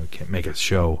can't make a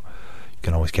show, you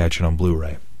can always catch it on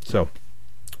Blu-ray. So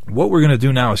what we're going to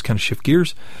do now is kind of shift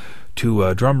gears to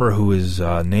a drummer whose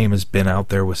name has been out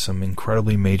there with some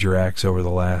incredibly major acts over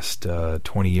the last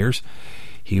 20 years.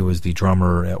 He was the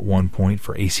drummer at one point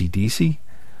for AC/DC.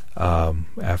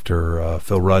 After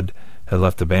Phil Rudd had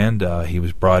left the band, he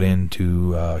was brought in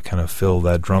to kind of fill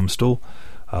that drum stool.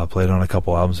 Played on a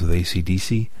couple albums with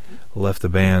AC/DC. Left the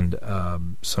band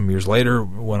some years later,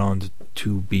 went on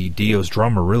to be Dio's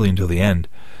drummer really until the end.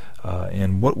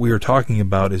 And what we are talking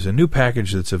about is a new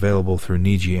package that's available through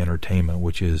Niji Entertainment,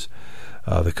 which is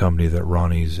the company that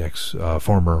Ronnie's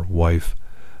former wife,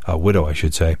 widow I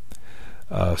should say,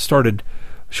 started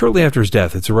shortly after his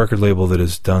death. It's a record label that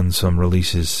has done some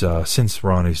releases since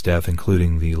Ronnie's death,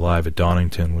 including the Live at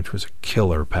Donington, which was a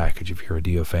killer package if you're a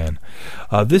Dio fan.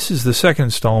 This is the second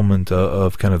installment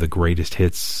of kind of the greatest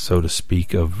hits, so to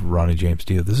speak, of Ronnie James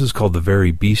Dio. This is called The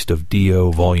Very Beast of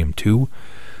Dio Volume 2.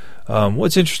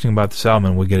 What's interesting about this album,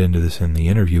 and we'll get into this in the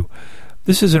interview,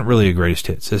 this isn't really a greatest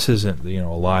hits. This isn't, a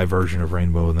live version of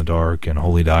Rainbow in the Dark and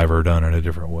Holy Diver done in a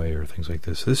different way or things like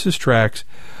this. This is tracks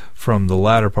from the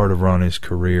latter part of Ronnie's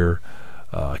career,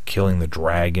 Killing the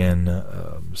Dragon,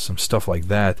 some stuff like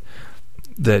that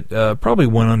probably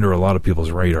went under a lot of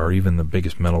people's radar. Even the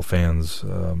biggest metal fans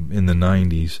in the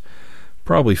 90s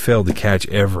probably failed to catch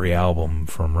every album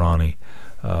from Ronnie.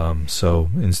 So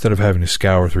instead of having to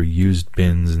scour through used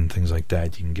bins and things like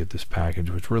that, you can get this package,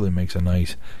 which really makes a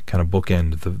nice kind of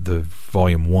bookend the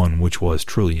Volume 1, which was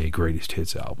truly a greatest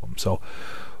hits album. So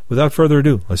without further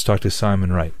ado, let's talk to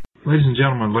Simon Wright. Ladies and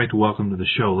gentlemen, I'd like to welcome to the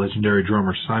show legendary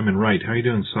drummer Simon Wright. How are you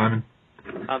doing, Simon?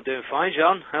 I'm doing fine,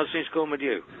 John. How's things going with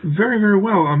you? Very, very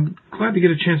well. I'm glad to get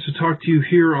a chance to talk to you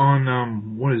here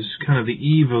on what is kind of the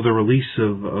eve of the release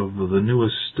of the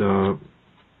newest,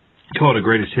 call it a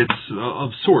greatest hits of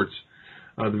sorts,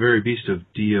 The Very Beast of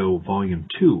Dio Volume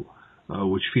 2,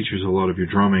 which features a lot of your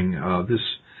drumming. This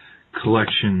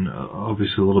collection,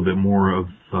 obviously a little bit more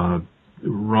of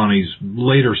Ronnie's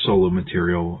later solo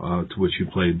material, to which you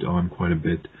played on quite a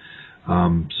bit.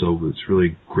 So it's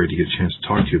really great to get a chance to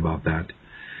talk to you about that.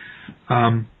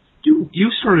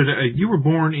 You started. You were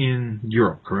born in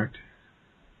Europe, correct?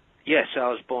 Yes, I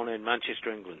was born in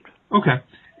Manchester, England. Okay.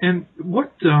 And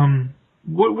what do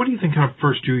you think kind of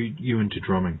first drew you into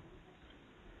drumming?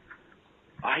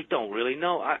 I don't really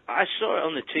know. I saw it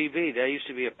on the TV. There used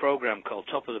to be a program called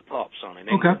Top of the Pops on in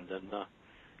England, and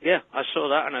yeah, I saw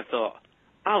that and I thought,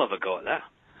 I'll have a go at that.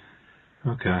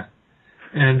 Okay.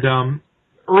 And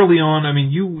early on, I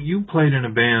mean, you played in a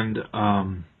band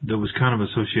that was kind of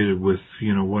associated with,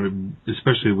 you know, what,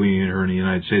 especially we here in the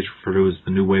United States refer to as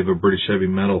the new wave of British heavy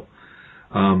metal.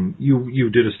 You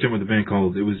did a stint with a band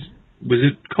called, was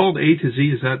it called A to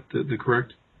Z? Is that the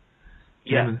correct?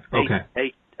 Yeah. Okay.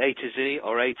 A to Z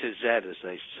or A to Z, as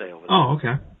they say over there. Oh,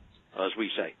 okay. As we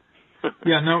say.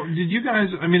 Yeah. Now, did you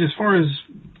guys? I mean, as far as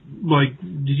like,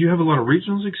 did you have a lot of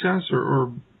regional success,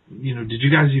 or you know, did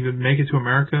you guys even make it to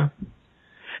America?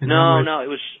 No.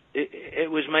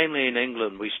 It was mainly in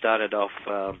England. We started off.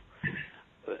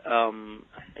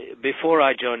 Before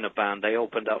I joined the band, they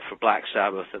opened up for Black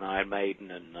Sabbath and Iron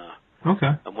Maiden, and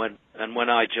okay. And when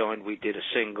I joined, we did a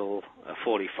single, a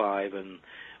 45, and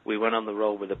we went on the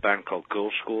road with a band called Girl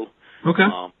School. Okay.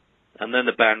 And then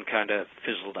the band kind of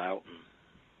fizzled out. And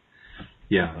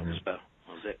yeah. That was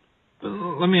it.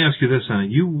 Let me ask you this, Anna.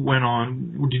 You went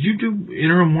on. Did you do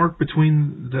interim work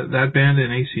between that band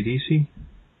and AC/DC,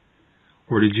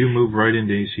 or did you move right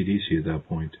into AC/DC at that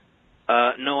point?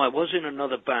 No, I was in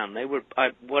another band.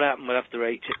 What happened after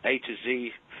A to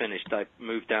Z finished? I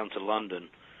moved down to London.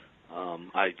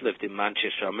 I lived in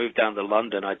Manchester. I moved down to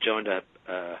London. I joined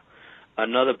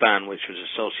another band which was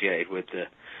associated with the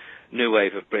new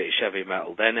wave of British heavy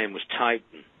metal. Their name was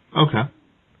Titan. Okay.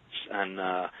 And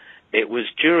it was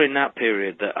during that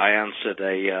period that I answered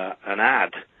an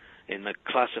ad in the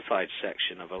classified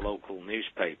section of a local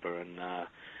newspaper, and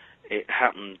it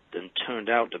happened and turned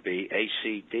out to be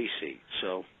AC/DC.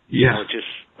 So it just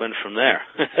went from there.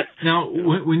 Now,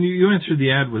 when you answered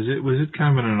the ad, was it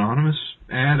kind of an anonymous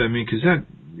ad? I mean, because I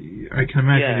can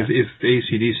imagine if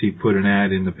AC/DC put an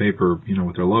ad in the paper, you know,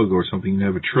 with their logo or something, you'd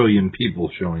have 1 trillion people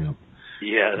showing up.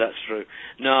 Yeah, that's true.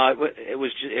 No, it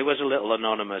was a little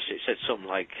anonymous. It said something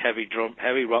like heavy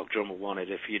rock drummer wanted.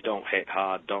 If you don't hit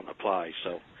hard, don't apply.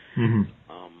 So,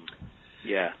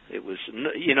 yeah, it was.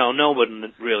 You know, no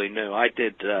one really knew. I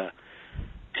did 2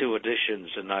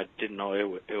 auditions, and I didn't know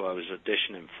who I was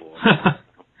auditioning for.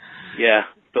 Yeah,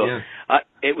 but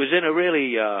it was in a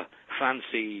really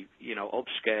fancy, you know,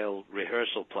 upscale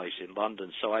rehearsal place in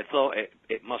London. So I thought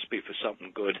it must be for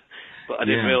something good, but I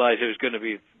didn't realize it was going to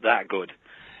be that good.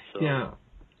 So. Yeah.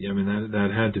 I mean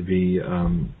that had to be,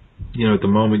 you know, at the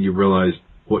moment you realized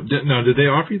what. Now, did they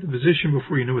offer you the position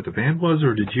before you knew what the band was,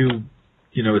 or did you,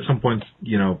 you know, at some point,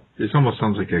 you know, it almost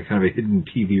sounds like a kind of a hidden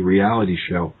TV reality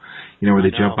show, you know, where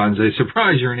they jump on and say,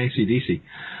 "Surprise, you're in AC/DC."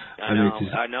 I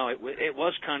know. It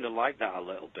was kind of like that a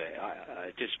little bit.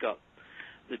 I just got.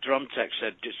 The drum tech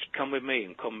said, just come with me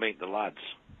and come meet the lads.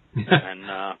 And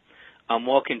I'm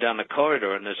walking down the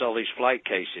corridor, and there's all these flight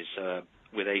cases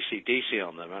with AC/DC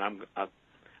on them. And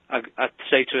I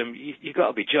say to him, you got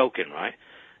to be joking, right?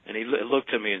 And he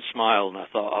looked at me and smiled, and I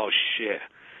thought, oh, shit.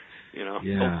 You know,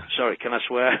 yeah. Oh, sorry, can I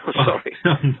swear? Sorry.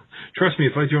 Trust me,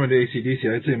 if I joined AC/DC,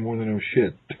 I'd say more than oh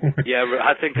shit. Yeah,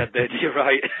 I think I did. You're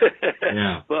right.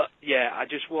 Yeah. But, yeah, I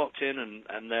just walked in,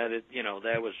 and there, you know,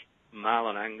 there was Mal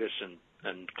and Angus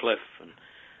and Cliff, and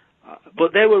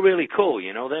but they were really cool,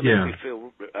 you know. They made me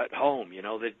feel at home, you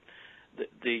know. The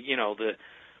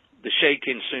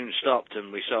shaking soon stopped,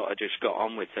 and we sort of just got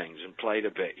on with things and played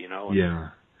a bit, you know. Yeah.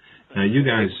 Now you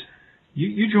guys,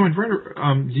 you joined right.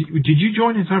 Did you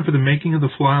join in time for the making of the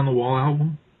Fly on the Wall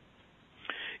album?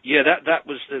 Yeah, that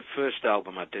was the first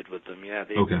album I did with them. Yeah,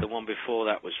 the one before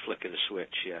that was Flick of the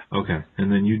Switch. Yeah. Okay,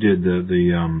 and then you did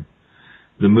the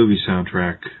movie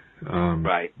soundtrack.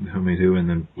 Right. Who Made Who, and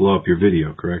then Blow Up Your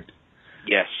Video, correct?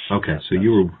 Yes. Okay, so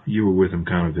you were with them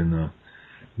kind of in the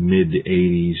mid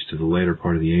 '80s to the later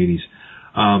part of the '80s.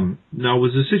 Now,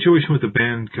 was the situation with the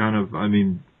band kind of? I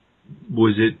mean,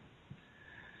 was it?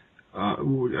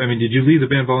 Did you leave the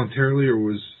band voluntarily, or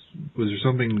was there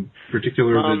something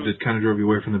particular that kind of drove you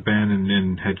away from the band,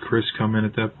 and had Chris come in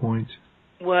at that point?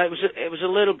 Well, it was a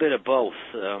little bit of both,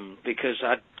 because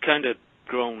I'd kind of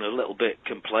grown a little bit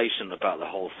complacent about the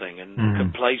whole thing, and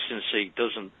complacency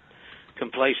doesn't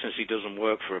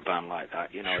work for a band like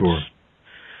that, you know. Sure. It's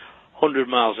 100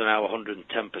 miles an hour,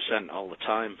 110% all the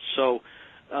time. So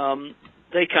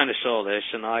they kind of saw this,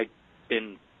 and I'd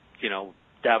been, you know,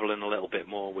 dabbling a little bit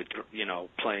more with, you know,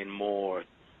 playing more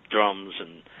drums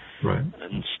and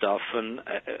stuff, and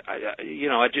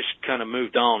I just kind of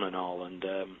moved on and all, and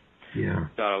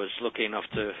I was lucky enough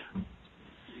to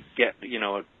get, you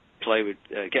know, play with,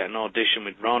 get an audition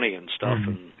with Ronnie and stuff,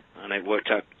 and it worked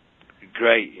out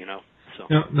great, you know. So.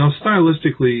 Now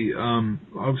stylistically,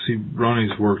 obviously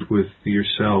Ronnie's worked with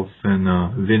yourself and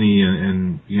Vinny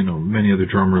and you know many other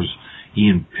drummers,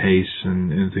 Ian Pace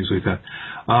and things like that.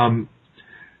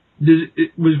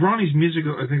 Was Ronnie's music,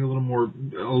 I think, a little more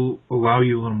allow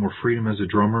you a little more freedom as a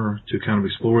drummer to kind of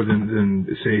explore than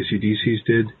say AC/DC's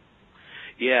did?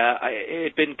 Yeah,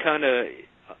 it'd been kind of.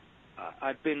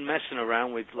 I'd been messing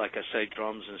around with, like I say,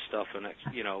 drums and stuff, and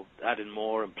you know, adding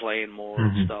more and playing more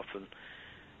and stuff, and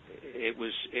it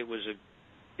was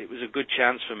a good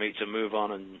chance for me to move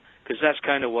on, and because that's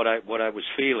kind of what I was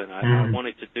feeling. I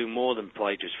wanted to do more than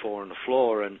play just four on the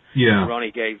floor, and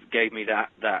Ronnie gave me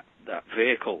that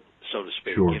vehicle, so to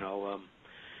speak, you know,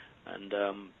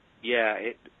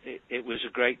 it was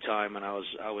a great time, and I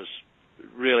was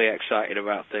really excited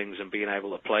about things and being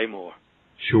able to play more.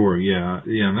 Sure, yeah,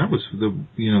 and that was the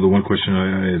one question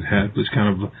I had was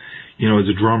kind of, you know, as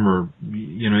a drummer,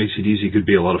 you know, AC/DC could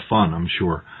be a lot of fun, I'm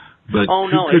sure, but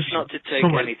it's not to take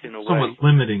anything away. Somewhat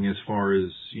limiting as far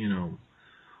as, you know,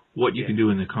 what you can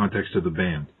do in the context of the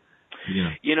band.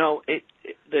 You know,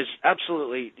 there's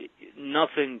absolutely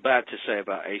nothing bad to say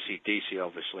about AC/DC.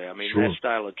 Obviously, I mean, their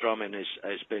style of drumming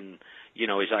has been, you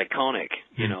know, is iconic.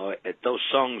 You know, those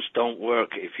songs don't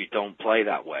work if you don't play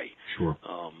that way. Sure.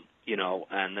 You know,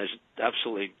 and there's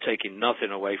absolutely taking nothing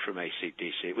away from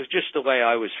AC/DC. It was just the way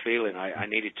I was feeling. I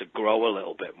needed to grow a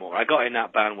little bit more. I got in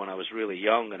that band when I was really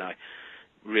young, and I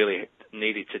really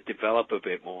needed to develop a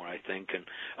bit more, I think.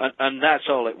 And that's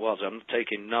all it was. I'm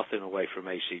taking nothing away from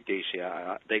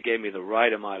AC/DC. They gave me the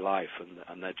ride of my life,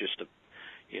 and they're just a,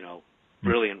 you know,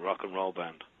 brilliant rock and roll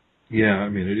band. Yeah, I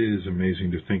mean, it is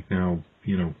amazing to think now,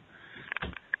 you know,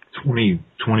 20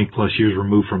 plus years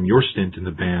removed from your stint in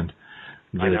the band,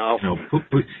 that, I know.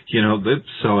 You know, they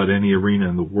sell at any arena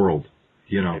in the world.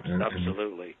 You know,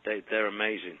 absolutely, they're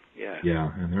amazing. Yeah. Yeah,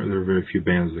 and there are very few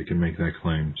bands that can make that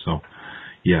claim. So,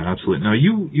 yeah, absolutely. Now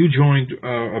you joined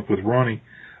up with Ronnie.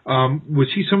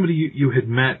 Was he somebody you had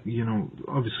met? You know,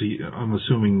 obviously, I'm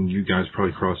assuming you guys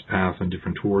probably crossed paths on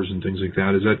different tours and things like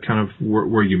that. Is that kind of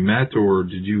where you met, or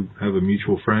did you have a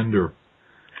mutual friend? Or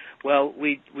well,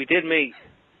 we did meet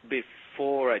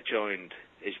before I joined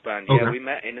his band. Okay. Yeah,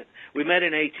 we met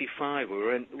in '85.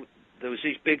 There was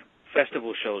these big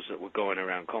festival shows that were going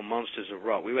around called Monsters of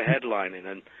Rock. We were headlining,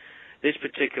 and this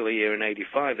particular year in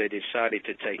 '85, they decided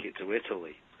to take it to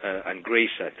Italy and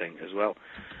Greece, I think, as well.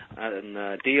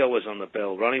 And Dio was on the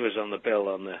bill. Ronnie was on the bill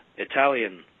on the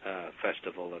Italian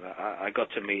festival, and I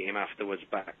got to meet him afterwards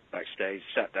backstage.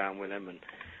 Sat down with him and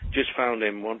just found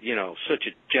him, you know, such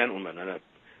a gentleman and a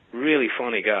really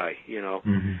funny guy, you know.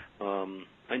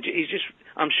 And he's just,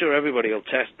 I'm sure everybody will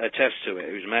attest to it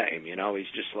who's met him. You know, he's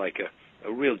just like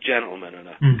a real gentleman and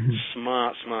a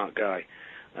smart guy.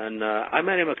 And I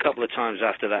met him a couple of times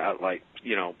after that at, like,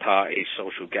 you know, parties,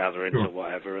 social gatherings or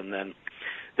whatever. And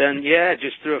then yeah,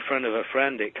 just through a friend of a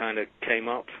friend, it kind of came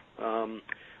up.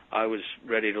 I was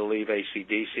ready to leave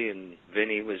AC/DC, and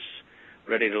Vinny was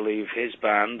ready to leave his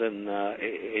band, and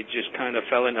it just kind of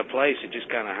fell into place. It just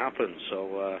kind of happened.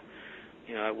 So,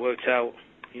 you know, it worked out,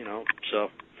 you know, so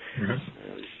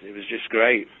it was just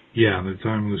great. Yeah, the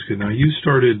time was good. Now, you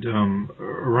started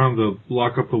around the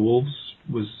Lock Up the Wolves.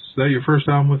 Was that your first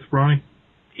album with Ronnie?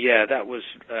 Yeah, that was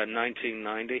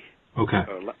 1990. Okay.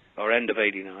 Or end of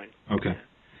 '89. Okay.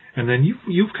 And then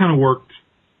you've kind of worked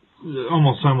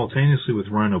almost simultaneously with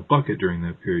Rhino Bucket during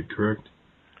that period, correct?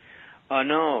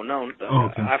 No. Oh,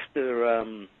 okay. After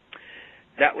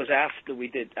that was after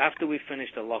we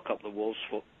finished the Lock Up the Wolves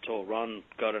tour. Ron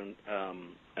got an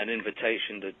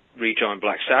invitation to rejoin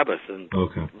Black Sabbath, and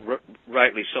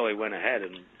rightly so, he went ahead,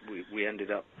 and we ended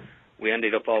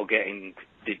up all getting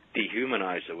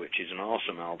Dehumanizer, which is an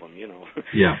awesome album, you know.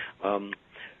 Yeah.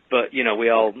 But you know, we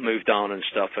all moved on and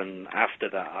stuff, and after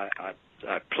that,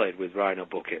 I played with Rhino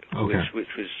Bucket,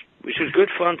 which was good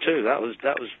fun too. That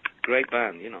was great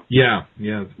band, you know. Yeah.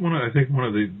 I think one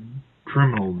of the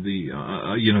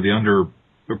the under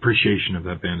appreciation of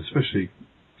that band, especially,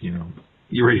 you know,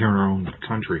 right here in our own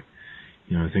country.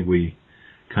 You know, I think we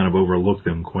kind of overlook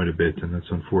them quite a bit, and that's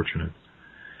unfortunate.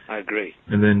 I agree.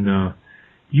 And then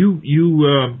you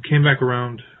came back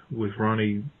around with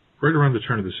Ronnie right around the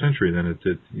turn of the century, then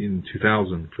in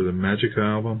 2000 for the Magica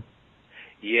album.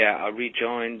 Yeah, I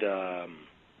rejoined.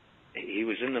 He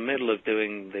was in the middle of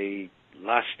doing the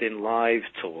Last in Live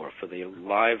tour for the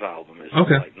live album. It was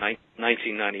like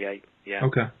 1998. Yeah.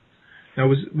 Okay. Now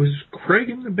was Craig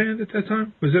in the band at that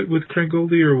time? Was that with Craig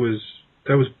Goldie, or was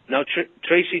that was? No,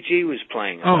 Tracy G was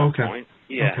playing at that point.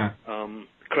 Yeah. Okay.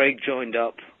 Craig joined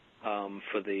up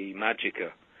for the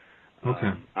Magica,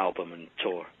 album and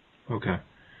tour. Okay.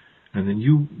 And then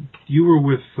you were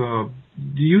with,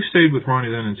 you stayed with Ronnie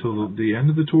then until the end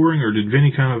of the touring, or did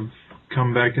Vinny kind of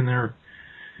come back in there?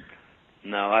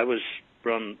 No, I was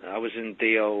in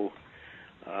Dio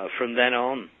from then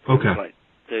on. Okay. Like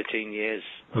 13 years.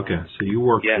 Okay, so you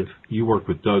worked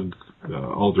with Doug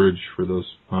Aldridge, for those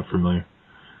not familiar.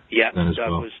 Yeah,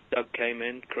 Doug came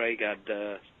in. Craig had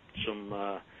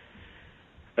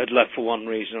had left for one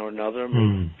reason or another, and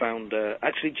we found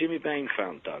actually Jimmy Bain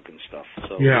found Doug and stuff.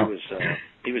 So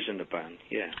he was in the band.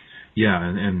 Yeah. Yeah,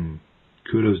 and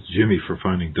kudos to Jimmy for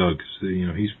finding Doug. So,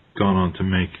 he's gone on to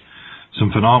make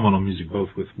some phenomenal music, both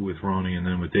with Ronnie and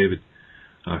then with David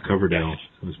Coverdale. Yes.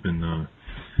 So it's been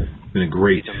a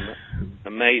great,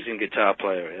 amazing guitar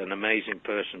player, an amazing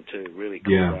person too. Really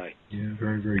cool guy. Yeah,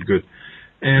 very, very good.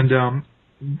 And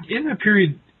in that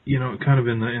period, kind of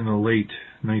in the late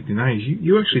 1990s,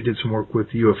 you actually did some work with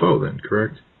UFO then,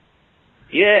 correct?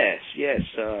 Yes.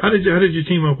 How did you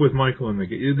team up with Michael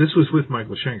this was with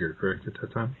Michael Schenker, correct, at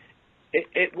that time?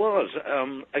 It was.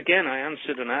 Again, I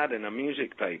answered an ad in a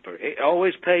music paper. It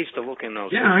always pays to look in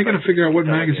those. Yeah, I got to figure out what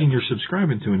magazine you're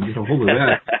subscribing to and get a hold of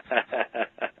that.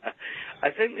 I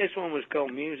think this one was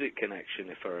called Music Connection,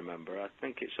 if I remember. I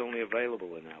think it's only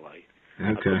available in LA.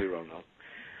 Okay. I could be wrong though.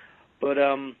 But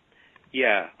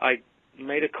I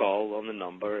made a call on the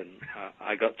number, and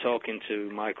I got talking to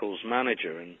Michael's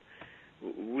manager, and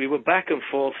we were back and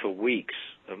forth for weeks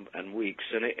and weeks,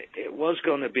 and it was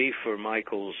going to be for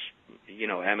Michael's,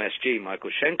 MSG,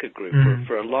 Michael Schenker Group. Mm-hmm.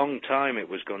 For a long time it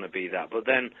was going to be that, but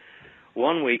then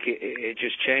one week it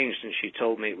just changed, and she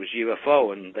told me it was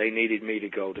UFO, and they needed me to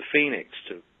go to Phoenix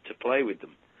to play with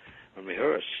them and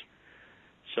rehearse.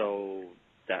 So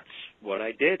that's what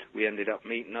I did. We ended up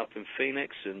meeting up in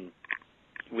Phoenix, and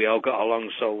we all got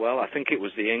along so well. I think it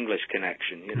was the English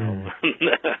connection,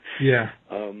 Yeah.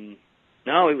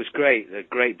 No, it was great. They're a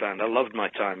great band. I loved my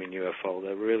time in UFO.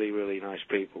 They're really, really nice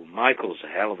people. Michael's a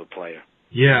hell of a player.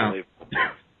 Yeah. Really.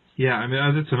 Yeah, I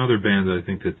mean, that's another band that I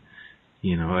think that,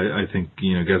 I think,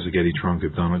 guys like Eddie Trunk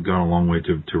have gone a long way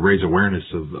to raise awareness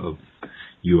of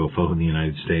UFO in the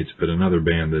United States, but another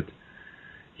band that,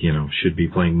 should be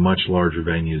playing much larger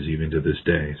venues even to this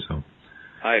day, so.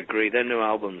 I agree. Their new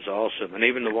album's awesome, and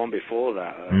even the one before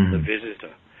that, The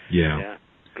Visitor. Yeah.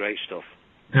 Great stuff.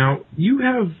 Now, you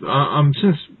have,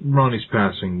 since Ronnie's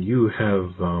passing,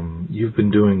 you've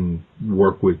been doing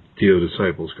work with Dio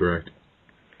Disciples, correct?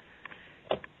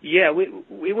 Yeah,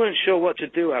 we weren't sure what to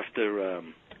do after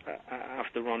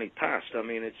Ronnie passed. I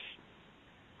mean,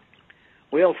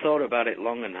 we all thought about it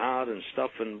long and hard and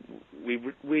stuff, and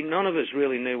we none of us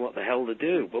really knew what the hell to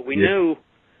do. But we knew,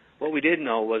 what we did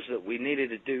know was that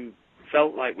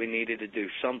felt like we needed to do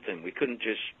something. We couldn't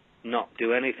just not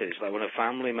do anything. It's like when a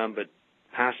family member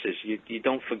passes, you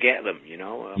don't forget them,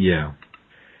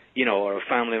 or a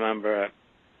family member,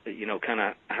 kind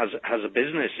of has a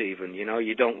business even,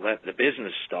 you don't let the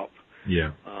business stop.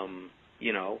 Yeah.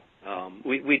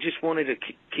 We just wanted to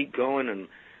keep going, and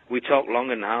we talked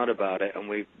long and hard about it, and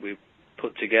we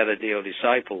put together Dio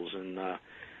Disciples, and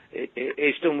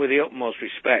it's done with the utmost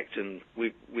respect, and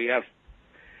we have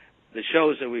the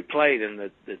shows that we played and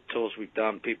the tours we've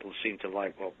done, people seem to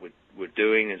like what we're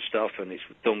doing and stuff, and it's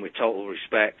done with total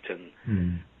respect, and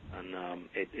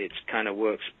it kind of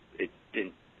works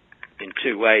in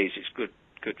two ways. It's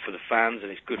good for the fans,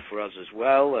 and it's good for us as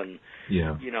well, and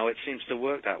it seems to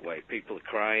work that way. People are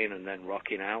crying and then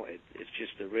rocking out. It's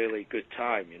just a really good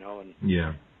time, and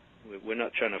we're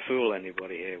not trying to fool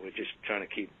anybody here. We're just trying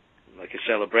to keep like a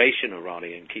celebration of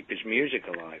Ronnie and keep his music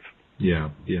alive. Yeah,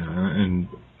 and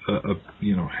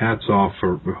hats off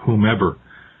for whomever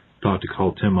thought to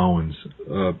call Tim Owens,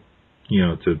 to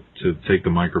take the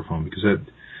microphone, because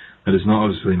that is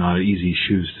obviously not easy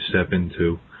shoes to step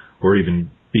into, or even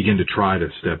begin to try to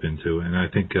step into. And I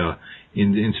think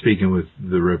in speaking with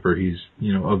the Ripper, he's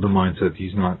of the mindset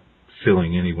he's not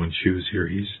filling anyone's shoes here.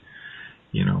 He's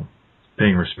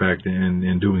paying respect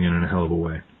and doing it in a hell of a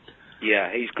way.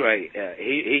 Yeah, he's great.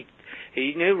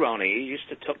 He knew Ronnie. He used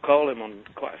to call him on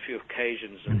quite a few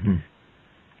occasions. And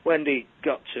Wendy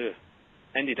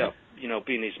ended up,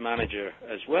 being his manager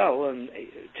as well, and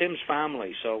Tim's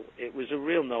family. So it was a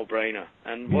real no-brainer.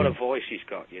 And what a voice he's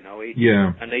got,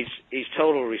 And he's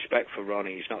total respect for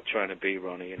Ronnie. He's not trying to be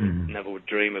Ronnie, and he never would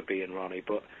dream of being Ronnie.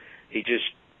 But he just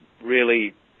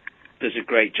really does a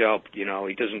great job. He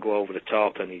doesn't go over the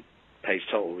top, and he pays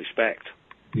total respect.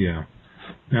 Yeah.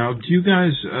 Now, do you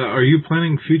guys, are you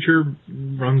planning future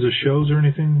runs of shows or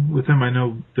anything with him? I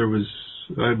know there was,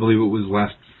 I believe it was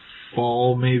last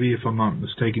fall, maybe, if I'm not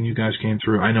mistaken, you guys came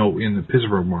through. I know in the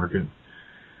Pittsburgh market,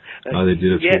 they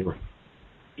did a tour.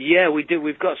 Yeah, we do.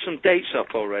 We've got some dates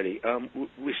up already.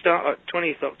 We start at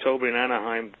 20th October in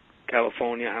Anaheim,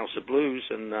 California, House of Blues,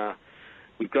 and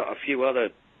we've got a few other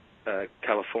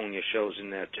California shows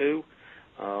in there too.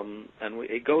 And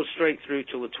it goes straight through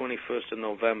till the 21st of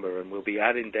November, and we'll be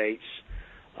adding dates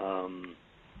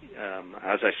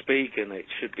as I speak, and it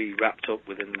should be wrapped up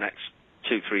within the next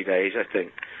 2-3 days, I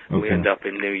think. Okay. We end up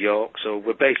in New York, so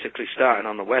we're basically starting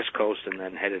on the West Coast and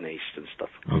then heading east and stuff.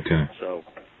 Okay. So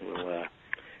we'll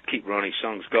keep Ronnie's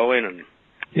songs going, and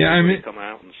come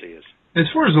out and see us. As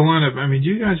far as the lineup, I mean, do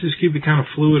you guys just keep it kind of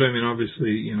fluid? I mean,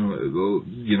 obviously, you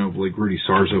know, like Rudy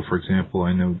Sarzo, for example,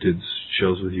 I know did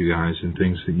shows with you guys and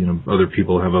things that, you know, other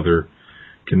people have other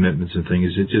commitments and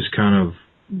things. Is it just kind of,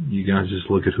 you guys just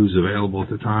look at who's available at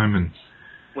the time and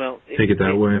take it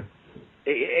that way?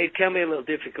 It can be a little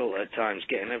difficult at times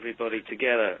getting everybody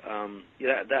together.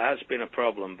 That has been a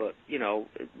problem, but, you know,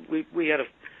 we had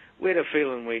a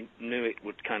feeling we knew it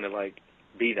would kind of like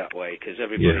be that way because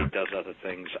everybody does other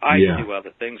things. I do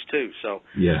other things too. So,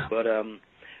 but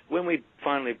when we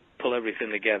finally pull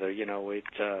everything together, you know,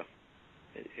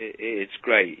 it's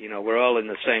great. You know, we're all in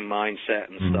the same mindset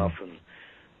and stuff, and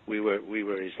we were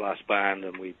his last band,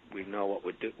 and we know what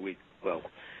we're doing.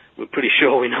 We're pretty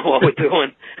sure we know what we're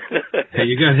doing. Hey,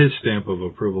 you got his stamp of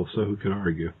approval, so who could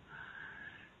argue?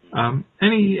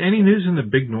 Any news in the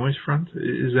Big Noise front?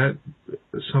 Is that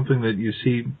something that you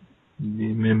see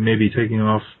maybe taking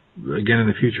off again in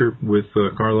the future with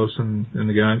Carlos and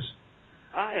the guys?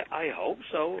 I hope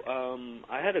so.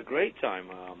 I had a great time.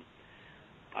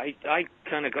 I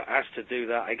kind of got asked to do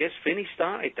that. I guess Vinny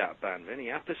started that band. Vinny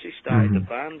Appice started the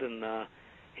band, and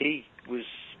he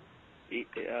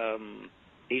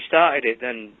started it.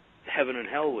 Then Heaven and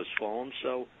Hell was formed,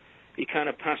 so he kind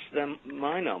of passed them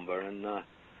my number, and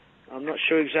I'm not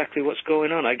sure exactly what's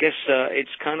going on. I guess it's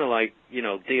kind of like, you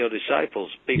know, Dio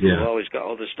Disciples. People have always got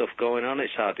all this stuff going on.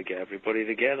 It's hard to get everybody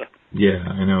together. Yeah,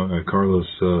 I know. Carlos,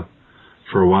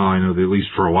 for a while, I know that at least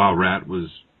for a while, Rat was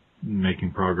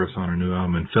making progress on a new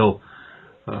album. And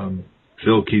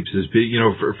Phil keeps his, you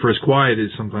know, for as quiet as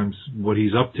sometimes what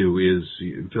he's up to is,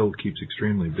 Phil keeps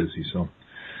extremely busy, so.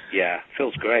 Yeah,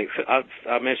 Phil's great.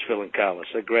 I miss Phil and Carlos.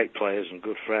 They're great players and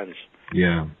good friends.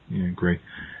 Yeah, great.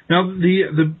 Now,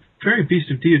 the Fairy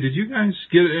Beast of Dio, did you guys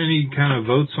get any kind of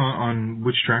votes on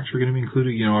which tracks were going to be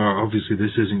included? You know, obviously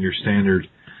this isn't your standard,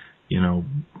 you know,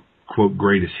 quote,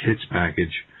 greatest hits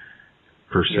package,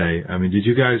 per se. Yeah. I mean, did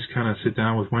you guys kind of sit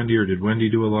down with Wendy, or did Wendy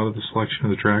do a lot of the selection of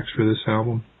the tracks for this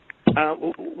album?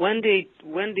 Wendy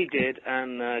did,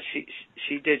 and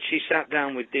she did. She sat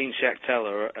down with Dean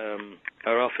Schachtel,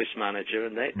 her office manager,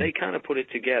 and they kind of put it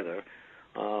together.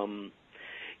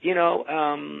 You know,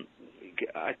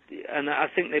 I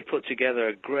think they put together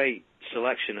a great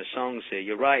selection of songs here.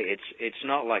 You're right. It's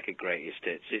not like a greatest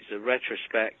hits. It's a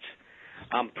retrospect.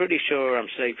 I'm pretty sure I'm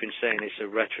safe in saying it's a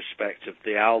retrospect of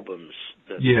the albums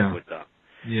that went with that.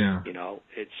 Yeah. You know,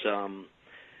 it's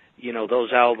you know,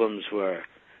 those albums were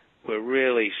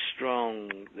really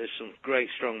strong. There's some great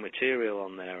strong material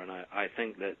on there, and I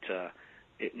think that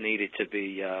it needed to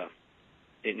be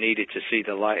it needed to see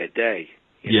the light of day.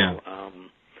 You know?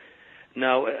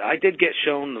 No, I did get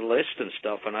shown the list and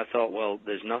stuff, and I thought, well,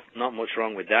 there's not much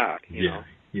wrong with that. You know?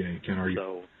 Yeah, you can't argue.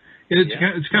 So,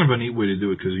 it's kind of a neat way to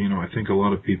do it because, you know, I think a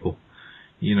lot of people,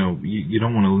 you know, you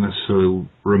don't want to necessarily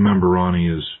remember Ronnie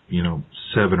as, you know,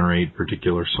 7 or 8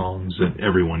 particular songs that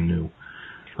everyone knew.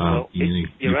 Well,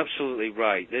 you're absolutely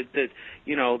right.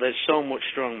 You know, there's so much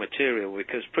strong material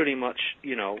because pretty much,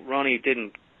 you know, Ronnie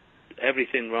didn't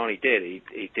everything Ronnie did.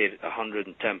 He did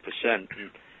 110%.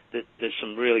 And there's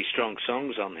some really strong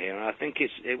songs on here, and I think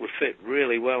it would fit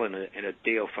really well in a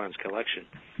Dio fans collection.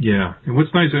 Yeah, and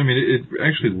what's nice, I mean, it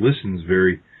actually listens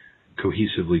very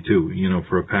cohesively too. You know,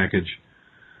 for a package,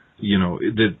 you know,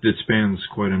 that spans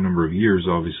quite a number of years.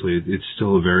 Obviously, it's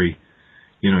still a very,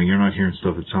 you know, you're not hearing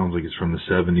stuff that sounds like it's from the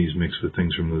 70s mixed with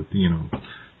things from the, you know,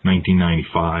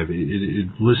 1995. It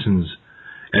listens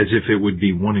as if it would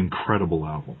be one incredible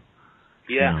album.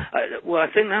 Yeah, well, I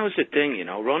think that was the thing, you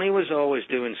know. Ronnie was always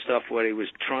doing stuff where he was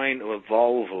trying to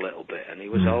evolve a little bit, and he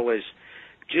was always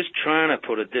just trying to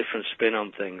put a different spin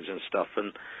on things and stuff.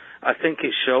 And I think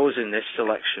it shows in this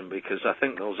selection because I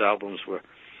think those albums were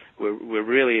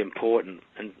really important.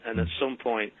 And at some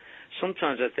point,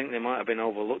 sometimes I think they might have been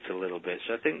overlooked a little bit.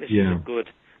 So I think this is a good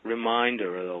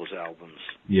reminder of those albums.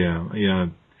 Yeah,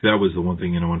 that was the one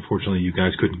thing, you know. Unfortunately, you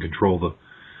guys couldn't control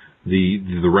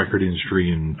the record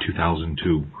industry in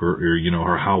 2002, or you know,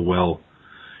 or how well,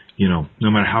 you know,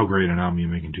 no matter how great an album you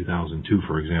make in 2002,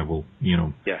 for example, you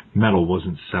know, metal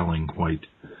wasn't selling quite,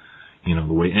 you know,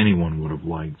 the way anyone would have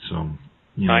liked. So,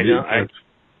 you know,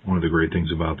 one of the great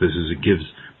things about this is it gives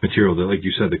material that, like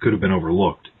you said, that could have been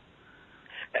overlooked.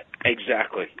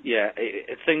 Exactly. Yeah,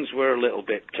 things were a little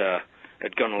bit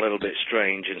had gone a little bit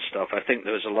strange and stuff. I think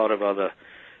there was a lot of other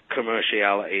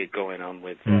commerciality going on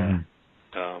with,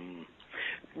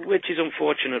 which is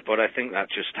unfortunate, but I think that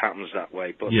just happens that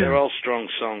way. But they're all strong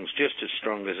songs, just as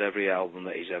strong as every album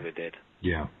that he's ever did.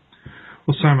 Yeah.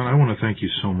 Well, Simon, I want to thank you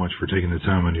so much for taking the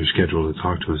time on your schedule to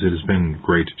talk to us. It has been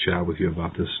great to chat with you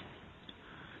about this.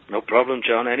 No problem,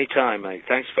 John. Anytime, mate.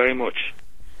 Thanks very much.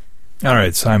 All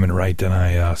right, Simon Wright and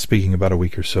I, speaking about a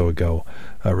week or so ago,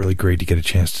 really great to get a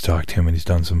chance to talk to him, and he's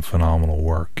done some phenomenal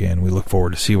work, and we look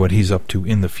forward to see what he's up to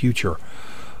in the future.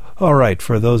 All right,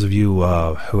 for those of you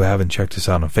who haven't checked us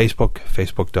out on Facebook,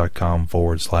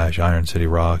 facebook.com/Iron City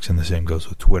Rocks, and the same goes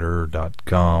with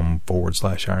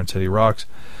twitter.com/Iron City Rocks.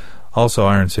 Also,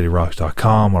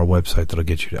 IronCityRocks.com, our website that'll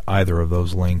get you to either of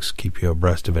those links, keep you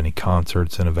abreast of any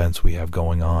concerts and events we have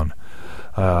going on.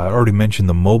 I already mentioned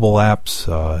the mobile apps.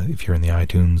 If you're in the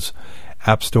iTunes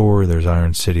App Store, there's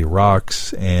Iron City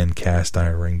Rocks and Cast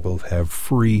Iron Ring. Both have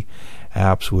free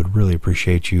apps. Would really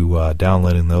appreciate you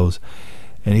downloading those,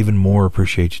 and even more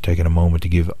appreciate you taking a moment to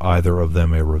give either of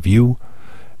them a review.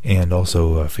 And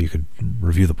also, if you could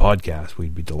review the podcast,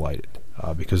 we'd be delighted.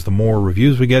 Because the more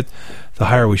reviews we get, the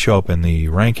higher we show up in the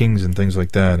rankings and things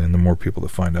like that, and the more people that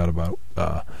find out about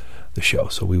the show.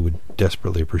 So we would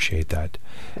desperately appreciate that.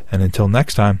 And until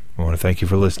next time, I want to thank you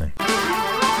for listening.